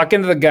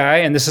talking to the guy,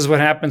 and this is what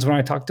happens when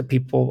I talk to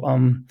people.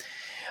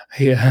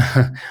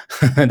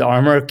 The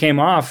armor came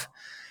off.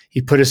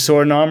 He put his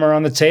sword and armor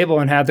on the table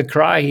and had to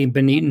cry. He'd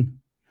been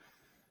eaten.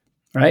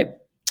 Right.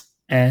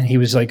 And he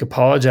was like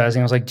apologizing.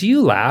 I was like, do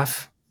you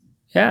laugh?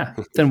 Yeah.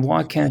 Then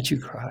why can't you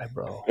cry,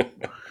 bro?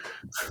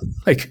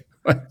 Like,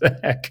 what the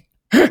heck?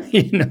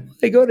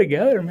 They go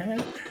together,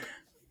 man.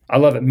 I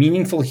love it.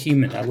 Meaningful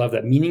human. I love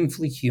that.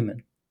 Meaningfully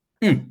human.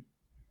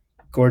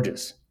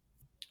 Gorgeous.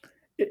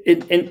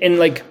 And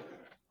like,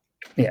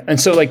 yeah. And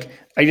so like,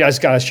 I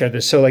just got to share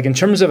this. So like in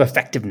terms of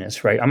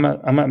effectiveness, right? I'm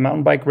a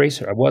mountain bike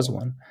racer. I was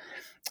one.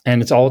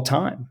 And it's all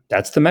time.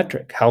 That's the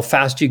metric. How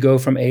fast you go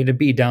from A to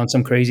B down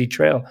some crazy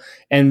trail.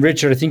 And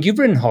Richard, I think you've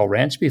ridden Hall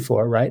Ranch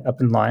before, right?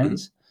 Up in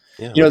Lyons.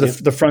 Yeah,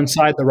 the front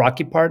side, the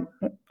rocky part.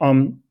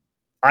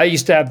 I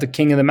used to have the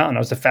king of the mountain. I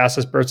was the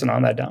fastest person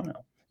on that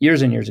downhill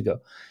years and years ago,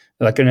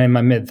 like in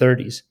my mid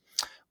 30s.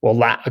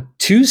 Well,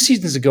 2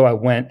 seasons ago, I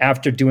went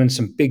after doing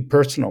some big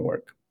personal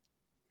work.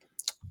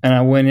 And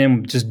I went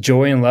in with just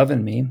joy and love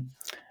in me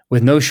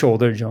with no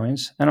shoulder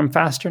joints. And I'm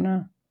faster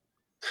now.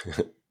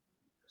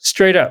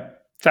 Straight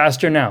up,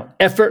 faster now.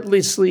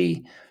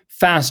 Effortlessly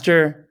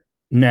faster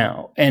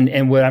now.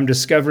 And what I'm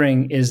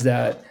discovering is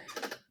that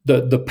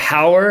the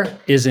power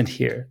isn't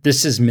here.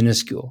 This is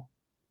minuscule.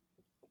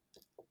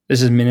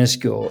 This is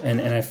minuscule.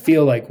 And I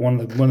feel like one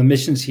of the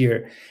missions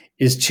here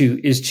is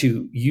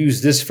to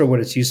use this for what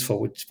it's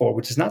useful for,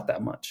 which is not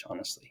that much,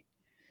 honestly,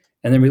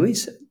 and then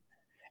release it.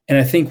 And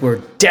I think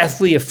we're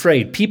deathly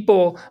afraid.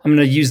 People, I'm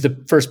going to use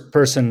the first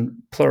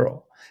person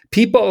plural.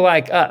 People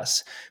like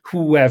us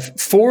who have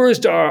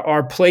forged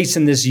our place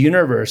in this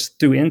universe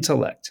through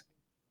intellect,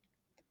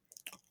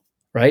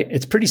 right?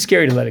 It's pretty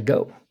scary to let it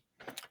go,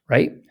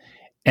 right?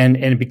 And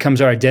it becomes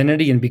our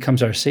identity and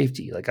becomes our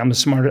safety. Like I'm the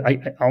smartest,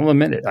 I'll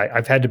admit it.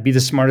 I've had to be the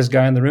smartest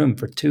guy in the room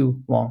for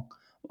too long.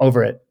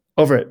 Over it.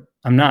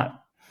 I'm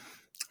not.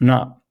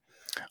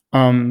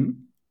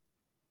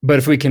 But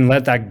if we can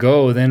let that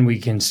go, then we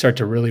can start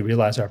to really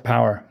realize our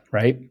power,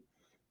 right?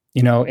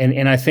 You know,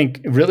 and I think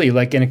really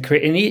like in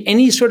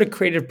any sort of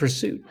creative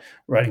pursuit,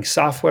 writing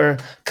software,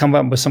 come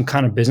up with some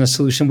kind of business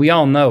solution. We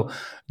all know,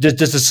 does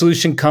the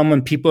solution come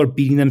when people are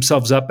beating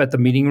themselves up at the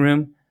meeting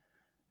room?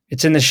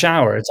 It's in the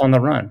shower. It's on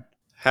the run.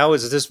 How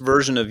is this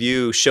version of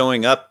you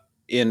showing up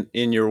in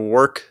your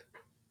work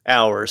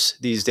hours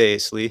these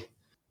days, Lee?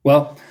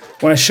 Well,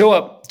 when I show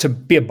up to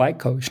be a bike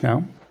coach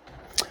now,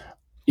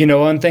 you know,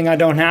 one thing I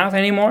don't have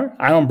anymore,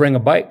 I don't bring a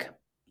bike.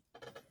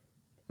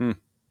 I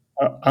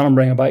don't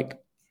bring a bike.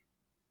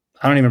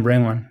 I don't even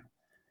bring one.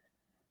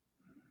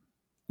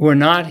 We're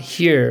not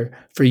here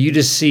for you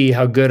to see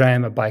how good I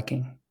am at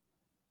biking.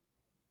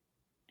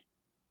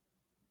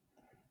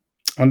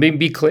 Let me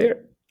be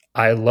clear.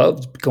 I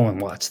loved going,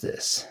 watch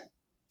this.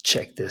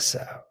 Check this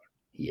out.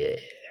 Yeah.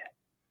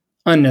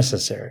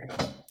 Unnecessary.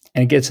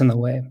 And it gets in the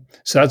way.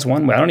 So that's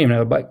one way. I don't even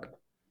have a bike.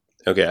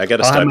 Okay, I got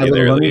to stop you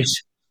there, Lee.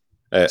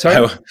 I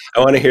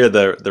want to hear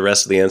the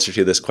rest of the answer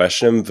to this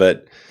question,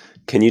 but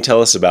can you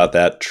tell us about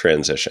that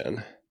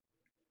transition?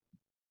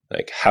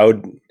 Like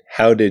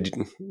how did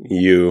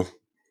you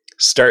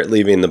start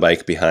leaving the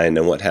bike behind,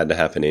 and what had to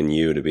happen in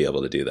you to be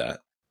able to do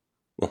that?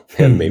 Well,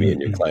 and maybe in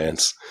your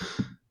clients.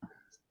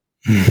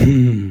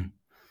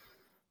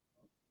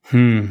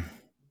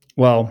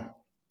 Well,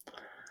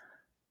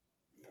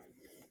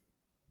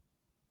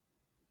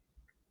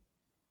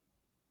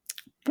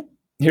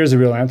 here's the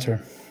real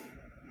answer.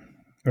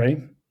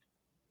 Ready?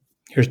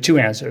 Here's 2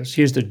 answers.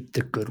 Here's the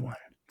good one,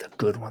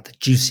 the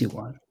juicy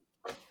one.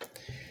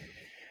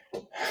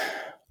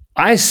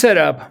 I set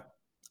up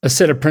a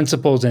set of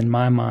principles in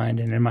my mind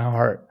and in my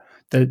heart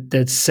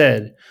that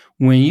said,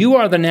 when you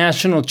are the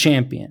national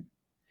champion,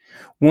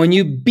 when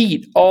you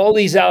beat all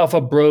these alpha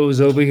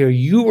bros over here,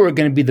 you are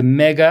going to be the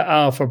mega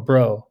alpha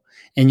bro,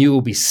 and you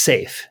will be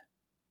safe.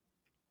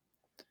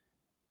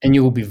 And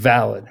you will be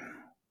valid.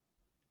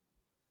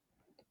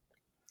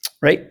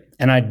 Right?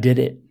 And I did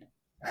it.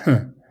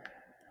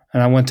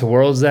 And I went to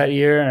Worlds that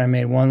year, and I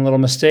made one little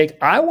mistake.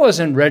 I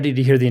wasn't ready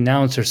to hear the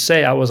announcer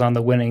say I was on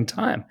the winning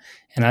time,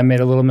 and I made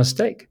a little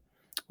mistake.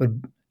 But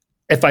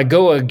if I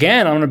go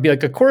again, I'm going to be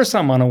like, of course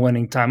I'm on a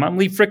winning time. I'm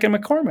Lee frickin'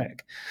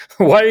 McCormack.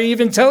 Why are you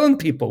even telling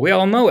people? We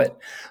all know it.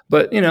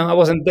 But, you know, I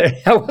wasn't there.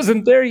 I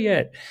wasn't there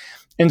yet.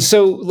 And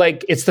so,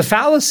 like, it's the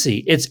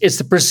fallacy. It's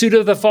the pursuit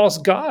of the false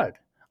god.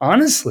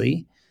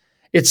 Honestly,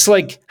 it's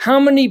like how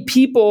many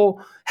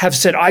people have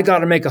said, I got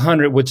to make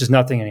 100, which is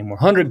nothing anymore,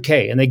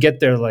 100K. And they get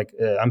there like,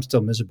 I'm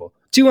still miserable.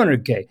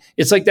 200K.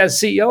 It's like that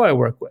CEO I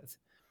work with.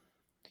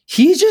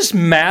 He's just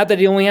mad that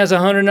he only has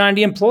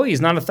 190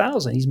 employees, not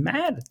 1,000. He's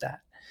mad at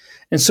that.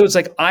 And so it's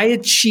like I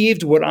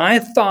achieved what I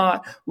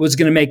thought was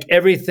going to make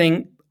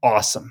everything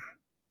awesome.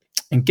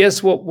 And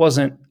guess what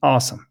wasn't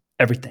awesome?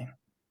 Everything.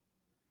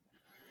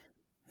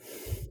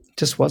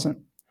 Just wasn't.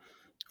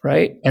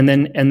 Right? And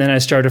then I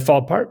started to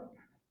fall apart.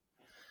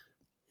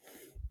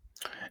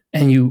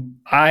 And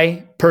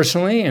I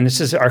personally, and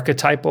this is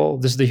archetypal,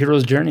 this is the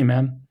hero's journey,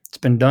 man. It's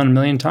been done a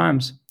million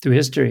times through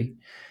history.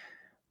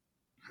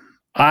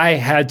 I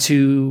had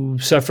to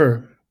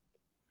suffer.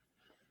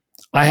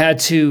 I had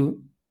to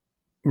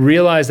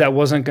realize that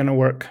wasn't going to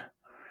work.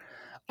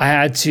 I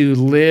had to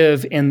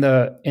live in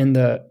the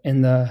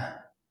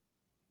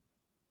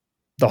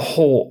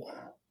hole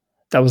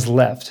that was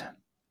left.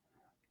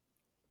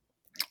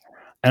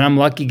 And I'm a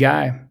lucky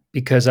guy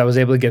because I was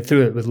able to get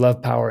through it with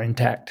love, power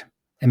intact,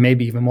 and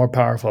maybe even more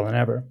powerful than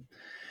ever.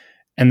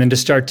 And then to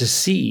start to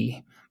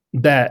see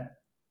that,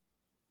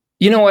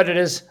 you know what it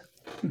is?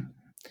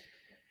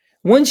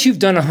 Once you've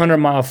done a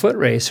 100-mile foot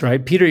race,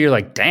 right, Peter, you're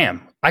like,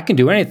 damn, I can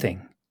do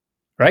anything,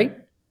 right?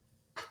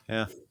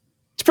 Yeah.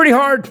 It's pretty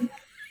hard.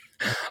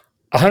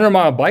 A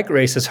 100-mile bike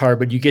race is hard,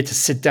 but you get to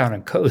sit down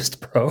and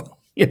coast, bro.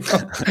 You know,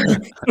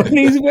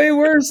 it's way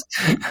worse.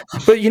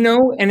 But, you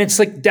know, and it's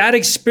like that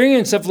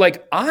experience of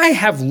like, I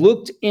have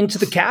looked into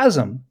the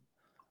chasm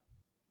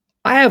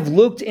I have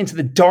looked into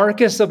the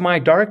darkest of my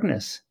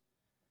darkness.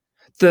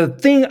 The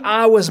thing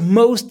I was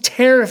most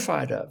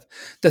terrified of,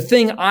 the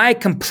thing I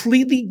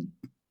completely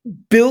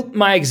built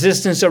my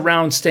existence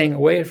around staying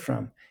away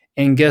from.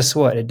 And guess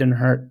what? It didn't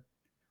hurt.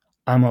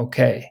 I'm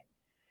okay.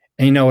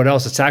 And you know what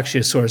else? It's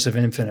actually a source of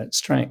infinite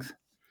strength.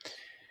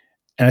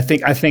 And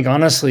I think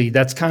honestly,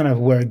 that's kind of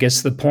where it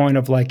gets to the point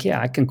of like, yeah,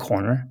 I can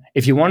corner.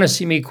 If you want to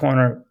see me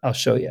corner, I'll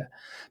show you.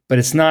 But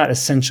it's not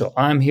essential.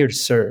 I'm here to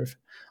serve.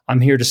 I'm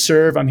here to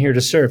serve. I'm here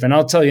to serve. And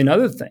I'll tell you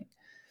another thing.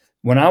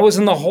 When I was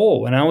in the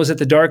hole, when I was at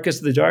the darkest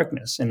of the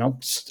darkness, and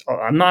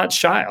I'm not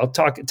shy. I'll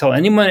tell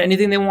anyone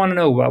anything they want to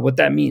know about what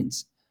that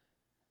means.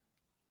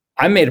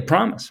 I made a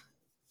promise.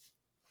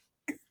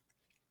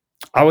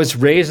 I was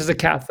raised as a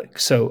Catholic,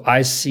 so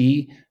I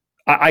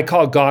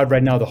call God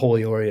right now the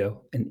Holy Oreo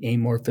and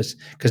amorphous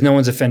because no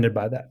one's offended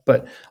by that.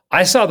 But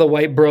I saw the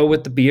white bro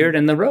with the beard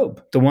and the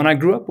robe, the one I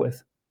grew up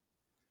with.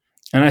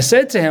 And I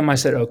said to him,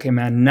 okay,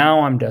 man,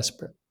 now I'm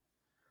desperate.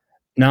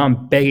 Now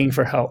I'm begging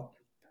for help.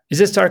 Is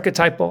this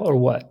archetypal or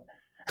what?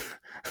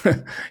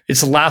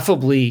 It's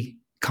laughably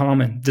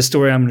common, the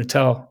story I'm going to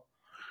tell.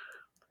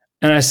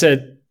 And I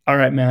said, all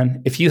right,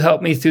 man, if you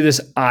help me through this,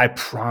 I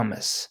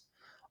promise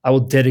I will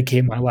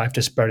dedicate my life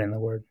to spreading the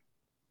word.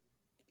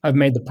 I've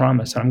made the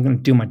promise. And I'm going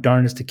to do my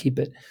darndest to keep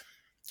it.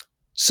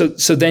 So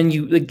then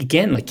you,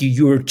 again, like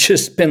you're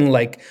just been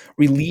like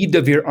relieved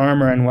of your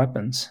armor and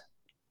weapons.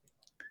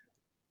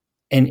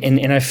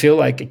 And I feel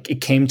like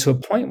it came to a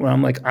point where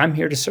I'm like, I'm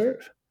here to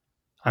serve.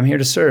 I'm here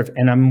to serve.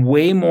 And I'm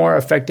way more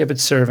effective at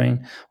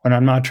serving when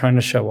I'm not trying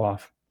to show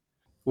off.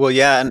 Well,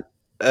 yeah. And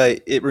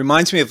it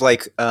reminds me of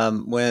like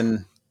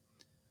when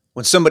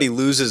somebody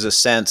loses a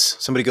sense,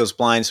 somebody goes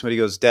blind, somebody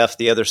goes deaf,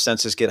 the other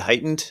senses get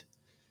heightened.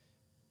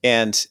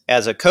 And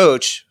as a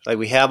coach, like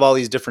we have all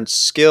these different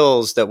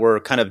skills that we're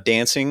kind of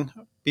dancing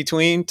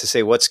between to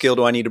say, what skill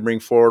do I need to bring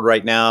forward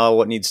right now?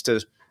 What needs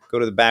to go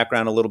to the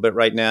background a little bit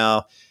right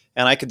now?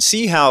 And I could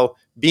see how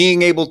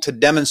being able to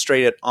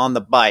demonstrate it on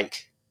the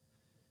bike,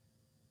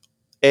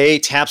 A,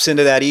 taps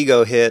into that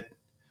ego hit,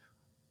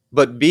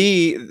 but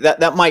B,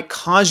 that might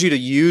cause you to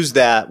use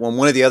that when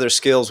one of the other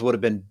skills would have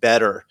been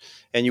better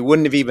and you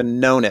wouldn't have even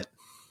known it.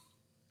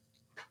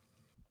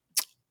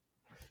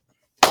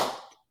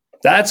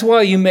 That's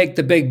why you make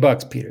the big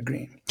bucks, Peter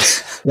Green.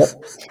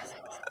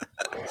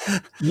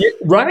 Yeah,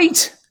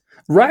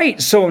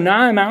 right. So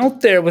now I'm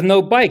out there with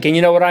no bike. And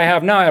you know what I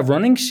have now? I have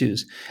running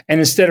shoes. And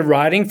instead of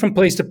riding from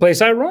place to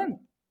place, I run.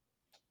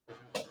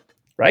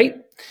 Right?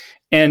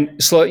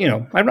 And slow,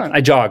 I run, I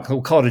jog.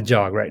 We'll call it a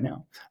jog right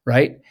now.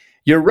 Right?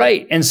 You're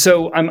right. And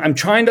so I'm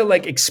trying to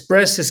like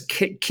express this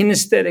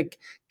kinetic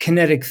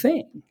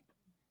thing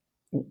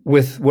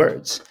with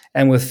words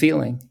and with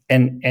feeling.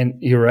 And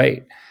you're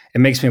right. It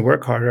makes me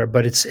work harder,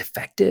 but it's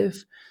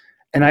effective.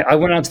 And I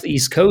went out to the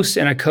East Coast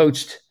and I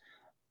coached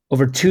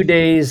over 2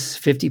 days,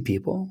 50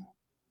 people.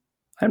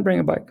 I didn't bring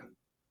a bike.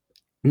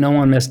 No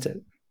one missed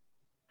it.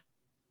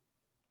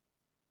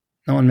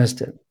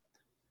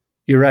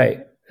 You're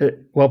right.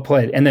 Well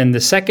played. And then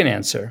the second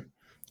answer.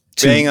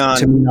 Hang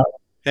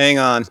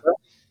on.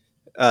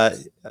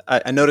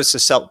 I noticed a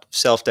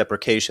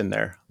self-deprecation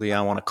there, Lee.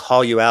 I want to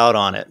call you out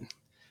on it.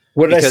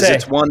 What did I say? Because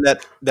it's one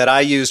that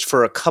I used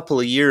for a couple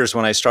of years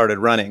when I started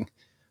running.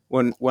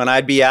 When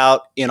I'd be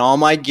out in all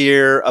my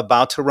gear,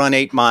 about to run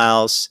 8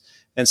 miles,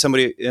 and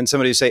somebody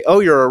would say, "Oh,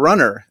 you're a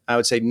runner." I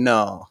would say,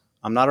 "No,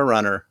 I'm not a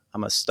runner.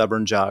 I'm a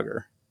stubborn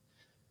jogger."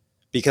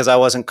 Because I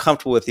wasn't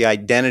comfortable with the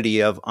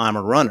identity of I'm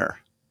a runner.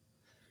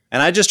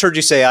 And I just heard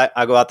you say,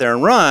 I go out there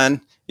and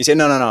run. You say,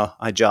 no,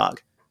 I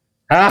jog.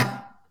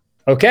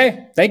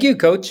 Okay. Thank you,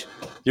 coach.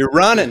 You're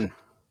running.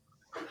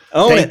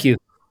 Own Thank you.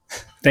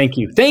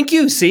 Thank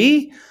you.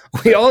 See,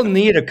 we all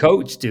need a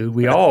coach, dude.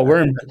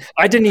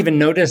 I didn't even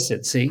notice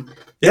it. See,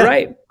 you're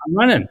right. I'm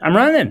running.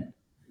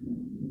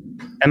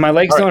 And my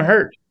legs don't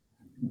hurt.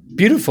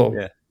 Beautiful.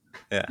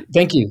 Yeah.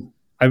 Thank you.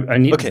 I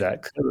needed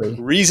that. Clearly.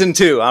 Reason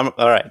 2. I'm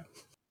all right.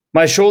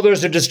 My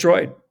shoulders are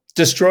destroyed.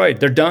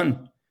 They're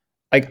done.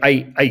 Like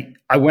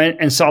I went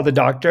and saw the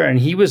doctor and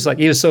he was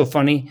so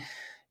funny.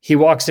 He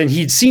walks in,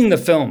 he'd seen the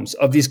films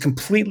of these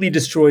completely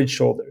destroyed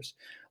shoulders.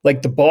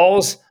 Like the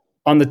balls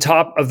on the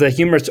top of the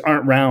humerus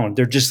aren't round.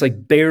 They're just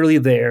like barely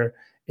there.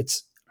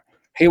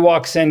 He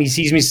walks in, he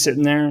sees me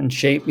sitting there in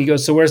shape. He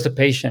goes, "So where's the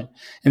patient?"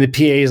 And the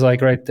PA is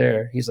like right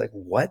there. He's like,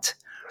 "What?"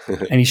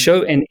 And he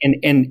showed,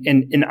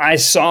 and I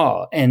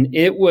saw, and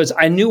it was,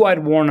 I knew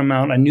I'd worn them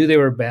out. I knew they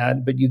were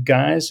bad, but you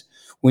guys,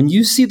 when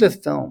you see the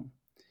film,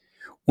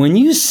 when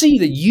you see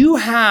that you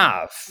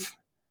have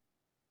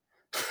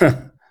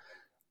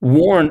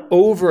worn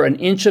over an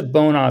inch of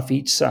bone off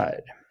each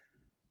side,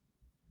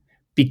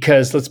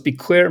 because let's be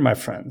clear, my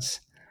friends,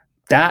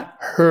 that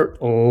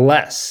hurt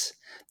less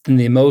than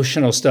the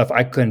emotional stuff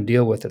I couldn't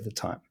deal with at the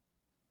time.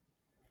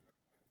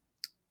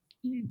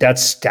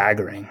 That's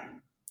staggering.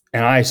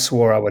 And I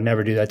swore I would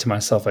never do that to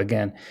myself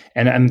again.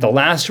 And the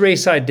last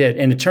race I did,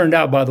 and it turned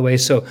out, by the way,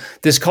 so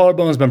this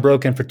collarbone's been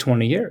broken for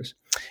 20 years.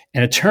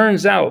 And it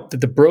turns out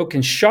that the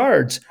broken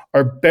shards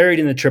are buried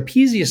in the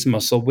trapezius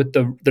muscle with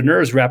the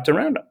nerves wrapped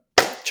around them.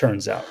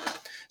 turns out.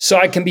 So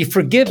I can be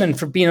forgiven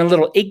for being a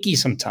little achy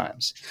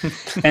sometimes.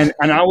 And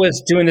I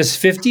was doing this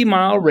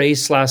 50-mile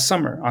race last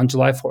summer on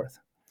July 4th.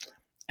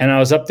 And I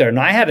was up there and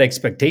I had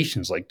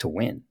expectations like to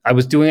win. I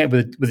was doing it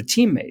with a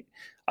teammate.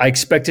 I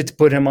expected to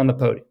put him on the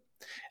podium.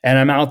 And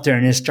I'm out there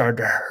and it started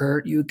to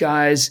hurt, you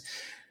guys.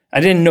 I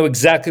didn't know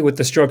exactly what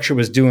the structure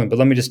was doing, but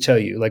let me just tell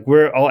you, like,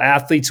 we're all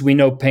athletes. We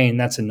know pain.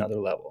 That's another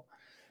level.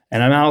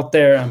 And I'm out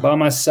there, I'm by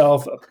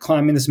myself,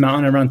 climbing this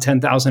mountain around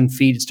 10,000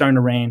 feet. It's starting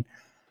to rain.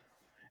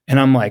 And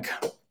I'm like,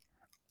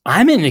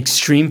 I'm in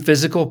extreme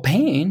physical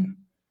pain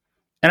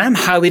and I'm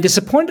highly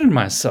disappointed in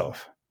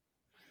myself.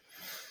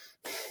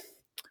 I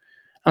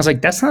was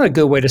like, that's not a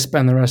good way to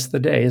spend the rest of the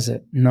day, is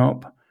it?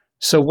 Nope.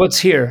 So what's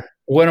here?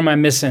 What am I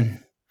missing?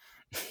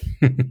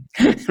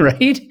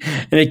 Right?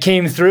 And it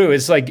came through.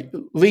 It's like,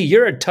 Lee,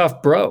 you're a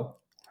tough bro.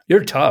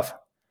 You're tough.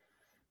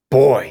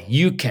 Boy,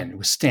 you can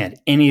withstand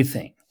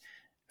anything.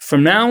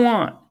 From now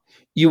on,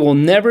 you will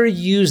never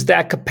use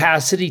that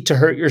capacity to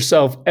hurt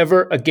yourself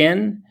ever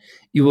again.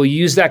 You will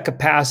use that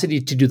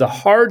capacity to do the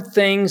hard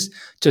things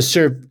to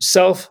serve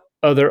self,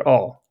 other,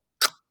 all.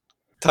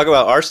 Talk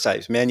about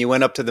archetypes, man. You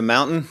went up to the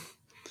mountain.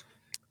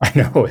 I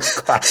know, it's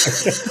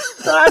classic.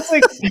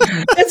 Classic.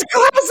 It's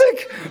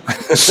classic.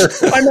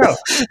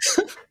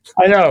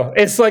 I know.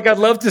 It's like, I'd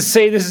love to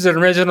say this is an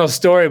original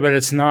story, but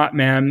it's not,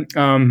 man.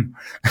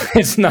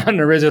 It's not an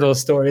original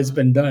story. It's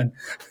been done.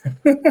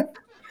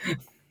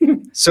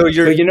 So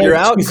you're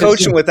out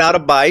coaching without a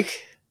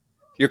bike.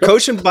 You're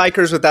coaching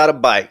bikers without a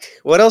bike.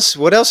 What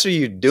else are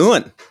you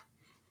doing?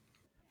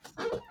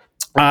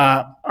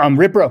 I'm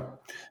Ripro.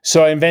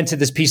 So I invented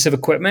this piece of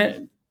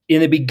equipment. In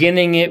the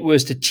beginning, it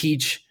was to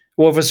teach,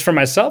 well, it was for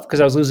myself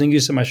because I was losing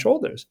use of my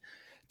shoulders,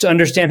 to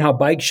understand how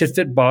bikes should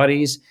fit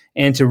bodies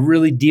and to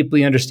really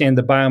deeply understand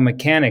the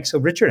biomechanics. So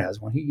Richard has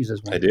one. He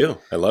uses one. I do.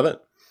 I love it.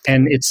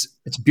 And it's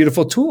a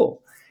beautiful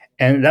tool.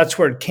 And that's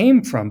where it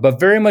came from. But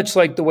very much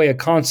like the way a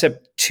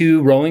Concept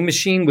 2 rowing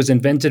machine was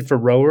invented for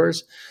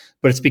rowers,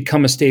 but it's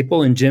become a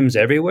staple in gyms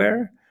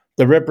everywhere.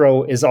 The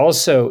Ripro is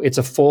also, it's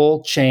a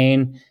full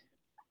chain,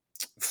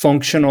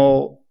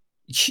 functional,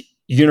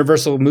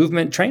 universal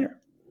movement trainer.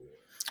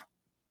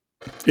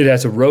 It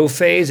has a row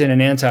phase and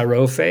an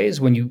anti-row phase.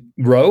 When you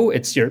row,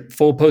 it's your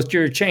full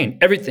posterior chain,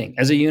 everything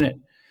as a unit.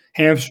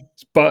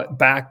 Hamstrings, butt,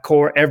 back,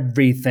 core,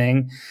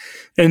 everything.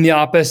 And the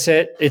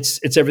opposite, it's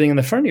everything in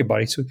the front of your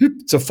body. So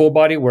it's a full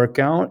body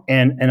workout.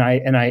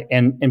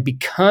 And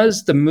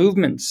because the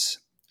movements,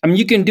 I mean,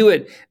 you can do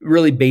it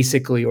really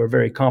basically or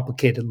very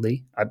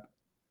complicatedly.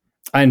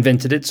 I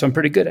invented it, so I'm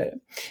pretty good at it.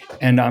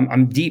 And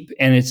I'm deep,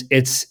 and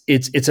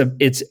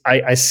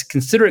I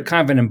consider it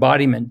kind of an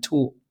embodiment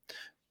tool.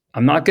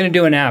 I'm not going to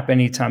do an app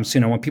anytime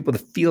soon. I want people to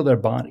feel their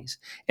bodies,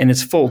 and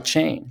it's full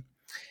chain.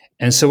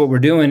 And so what we're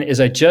doing is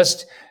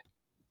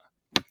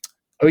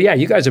oh yeah,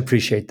 you guys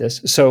appreciate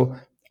this. So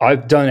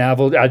I've done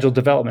agile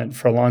development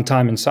for a long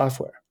time in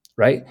software,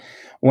 right?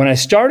 When I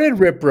started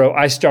Ripro,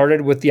 I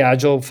started with the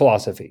agile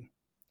philosophy,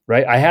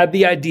 right? I had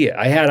the idea.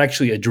 I had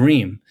actually a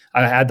dream.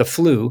 I had the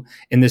flu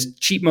in this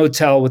cheap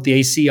motel with the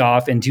AC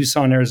off in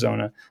Tucson,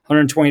 Arizona,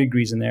 120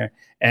 degrees in there.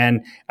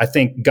 And I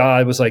think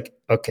God was like,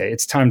 okay,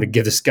 it's time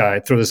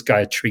to throw this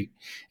guy a treat.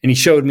 And he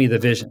showed me the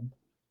vision,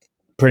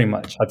 pretty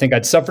much. I think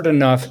I'd suffered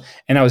enough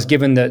and I was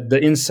given the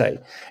insight.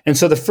 And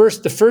so the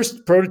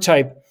first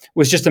prototype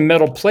was just a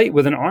metal plate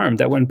with an arm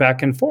that went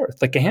back and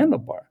forth like a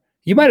handlebar.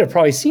 You might have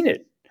probably seen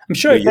it. I'm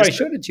sure I probably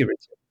showed it to you,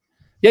 Richard.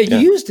 Yeah, you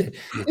used it.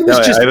 It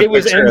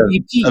was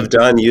MVP. Of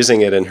Dawn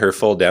using it in her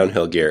full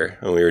downhill gear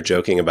when we were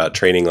joking about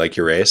training like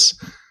your race.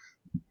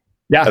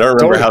 Yeah, I don't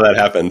remember how that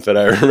happened, but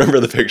I remember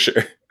the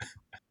picture.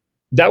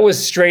 That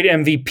was straight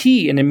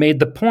MVP, and it made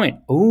the point.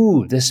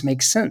 Ooh, this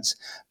makes sense.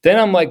 Then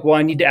I'm like, well,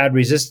 I need to add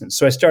resistance.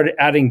 So I started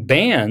adding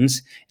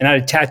bands, and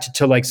I'd attach it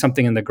to like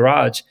something in the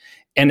garage.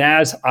 And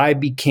as I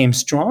became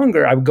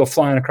stronger, I would go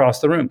flying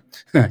across the room.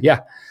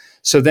 Yeah.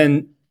 So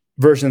then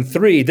version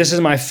 3, this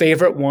is my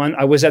favorite one.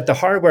 I was at the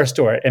hardware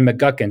store at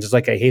McGuckins. It's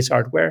like a Ace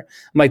Hardware.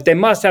 I'm like, they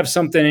must have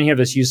something in here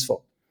that's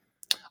useful.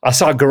 I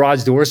saw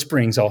garage door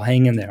springs all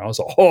hanging there. I was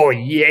like, oh,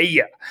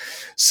 yeah.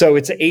 So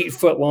it's an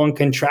 8-foot long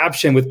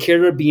contraption with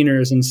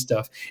carabiners and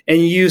stuff. And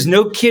you use,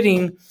 no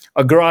kidding,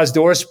 a garage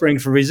door spring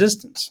for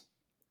resistance.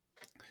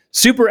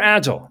 Super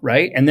agile,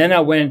 right? And then I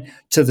went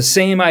to the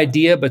same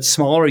idea, but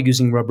smaller,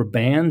 using rubber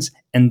bands.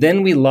 And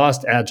then we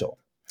lost agile.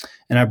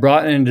 And I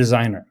brought in a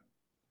designer.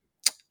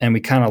 And we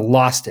kind of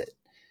lost it.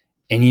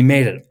 And he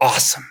made it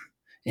awesome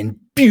and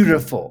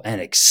beautiful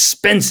and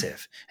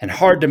expensive and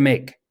hard to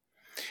make.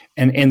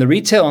 And the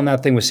retail on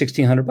that thing was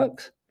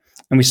 $1,600.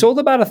 And we sold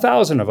about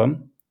 1,000 of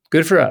them.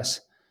 Good for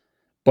us.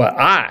 But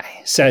I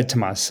said to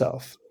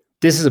myself,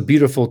 this is a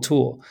beautiful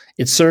tool.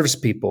 It serves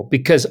people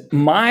because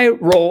my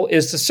role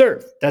is to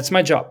serve. That's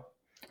my job.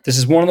 This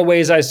is one of the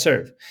ways I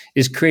serve,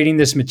 is creating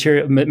this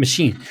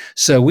machine.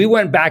 So we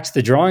went back to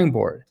the drawing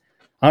board.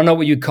 I don't know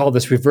what you'd call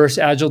this, reverse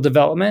agile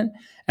development.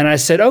 And I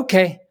said,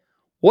 okay,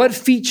 what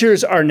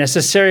features are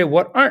necessary?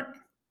 What aren't?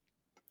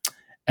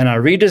 And I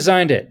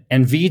redesigned it.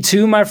 And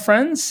V2, my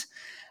friends,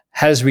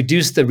 has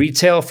reduced the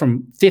retail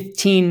from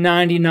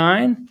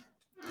 $15.99.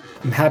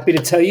 I'm happy to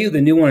tell you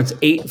the new one is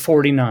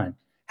 $8.49,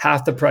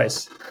 half the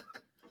price.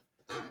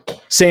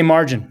 Same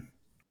margin.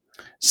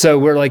 So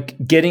we're like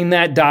getting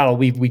that dial.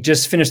 We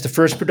just finished the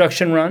first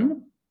production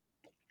run.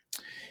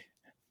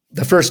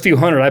 The first few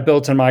hundred I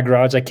built in my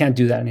garage. I can't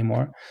do that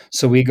anymore.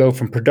 So we go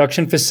from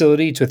production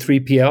facility to a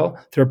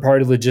 3PL,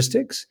 third-party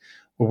logistics.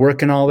 We're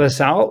working all this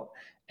out,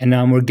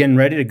 and we're getting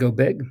ready to go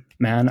big,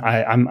 man.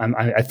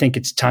 I think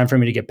it's time for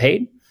me to get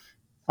paid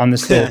on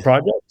this little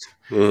project.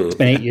 It's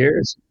been 8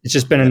 years. It's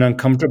just been an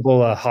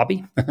uncomfortable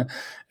hobby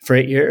for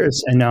 8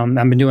 years, and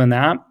I've been doing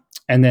that.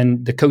 And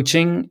then the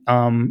coaching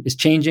is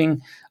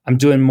changing. I'm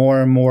doing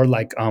more and more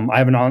like I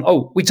have an on.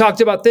 Oh, we talked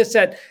about this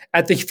at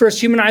the first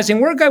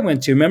humanizing work I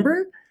went to.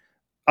 Remember,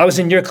 I was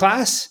in your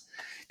class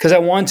because I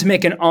wanted to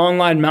make an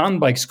online mountain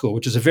bike school,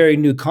 which was a very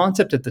new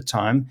concept at the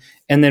time.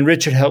 And then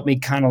Richard helped me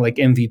kind of like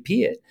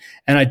MVP it,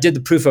 and I did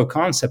the proof of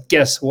concept.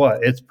 Guess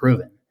what? It's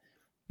proven.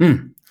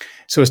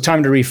 So it's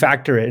time to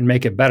refactor it and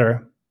make it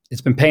better.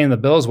 It's been paying the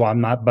bills while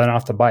I'm not been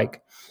off the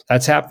bike.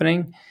 That's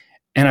happening.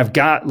 And I've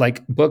got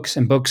like books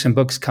and books and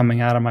books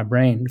coming out of my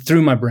brain,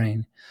 through my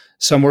brain.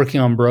 So I'm working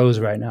on bros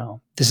right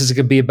now. This is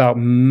going to be about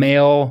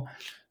male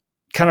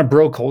kind of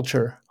bro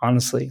culture,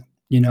 honestly.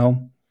 You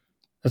know,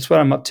 that's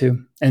what I'm up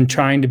to. And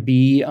trying to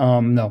be,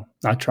 no,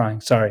 not trying,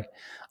 sorry.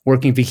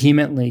 Working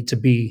vehemently to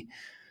be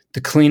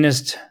the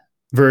cleanest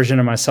version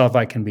of myself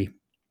I can be.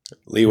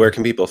 Lee, where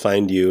can people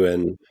find you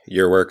and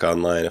your work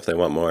online if they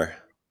want more?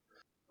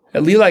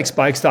 At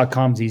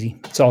LeeLikesBikes.com is easy.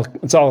 It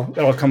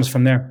all comes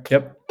from there.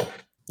 Yep.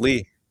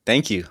 Lee,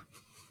 thank you.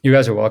 You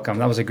guys are welcome.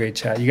 That was a great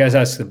chat. You guys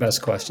asked the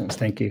best questions.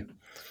 Thank you.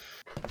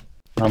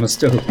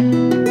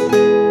 Namaste.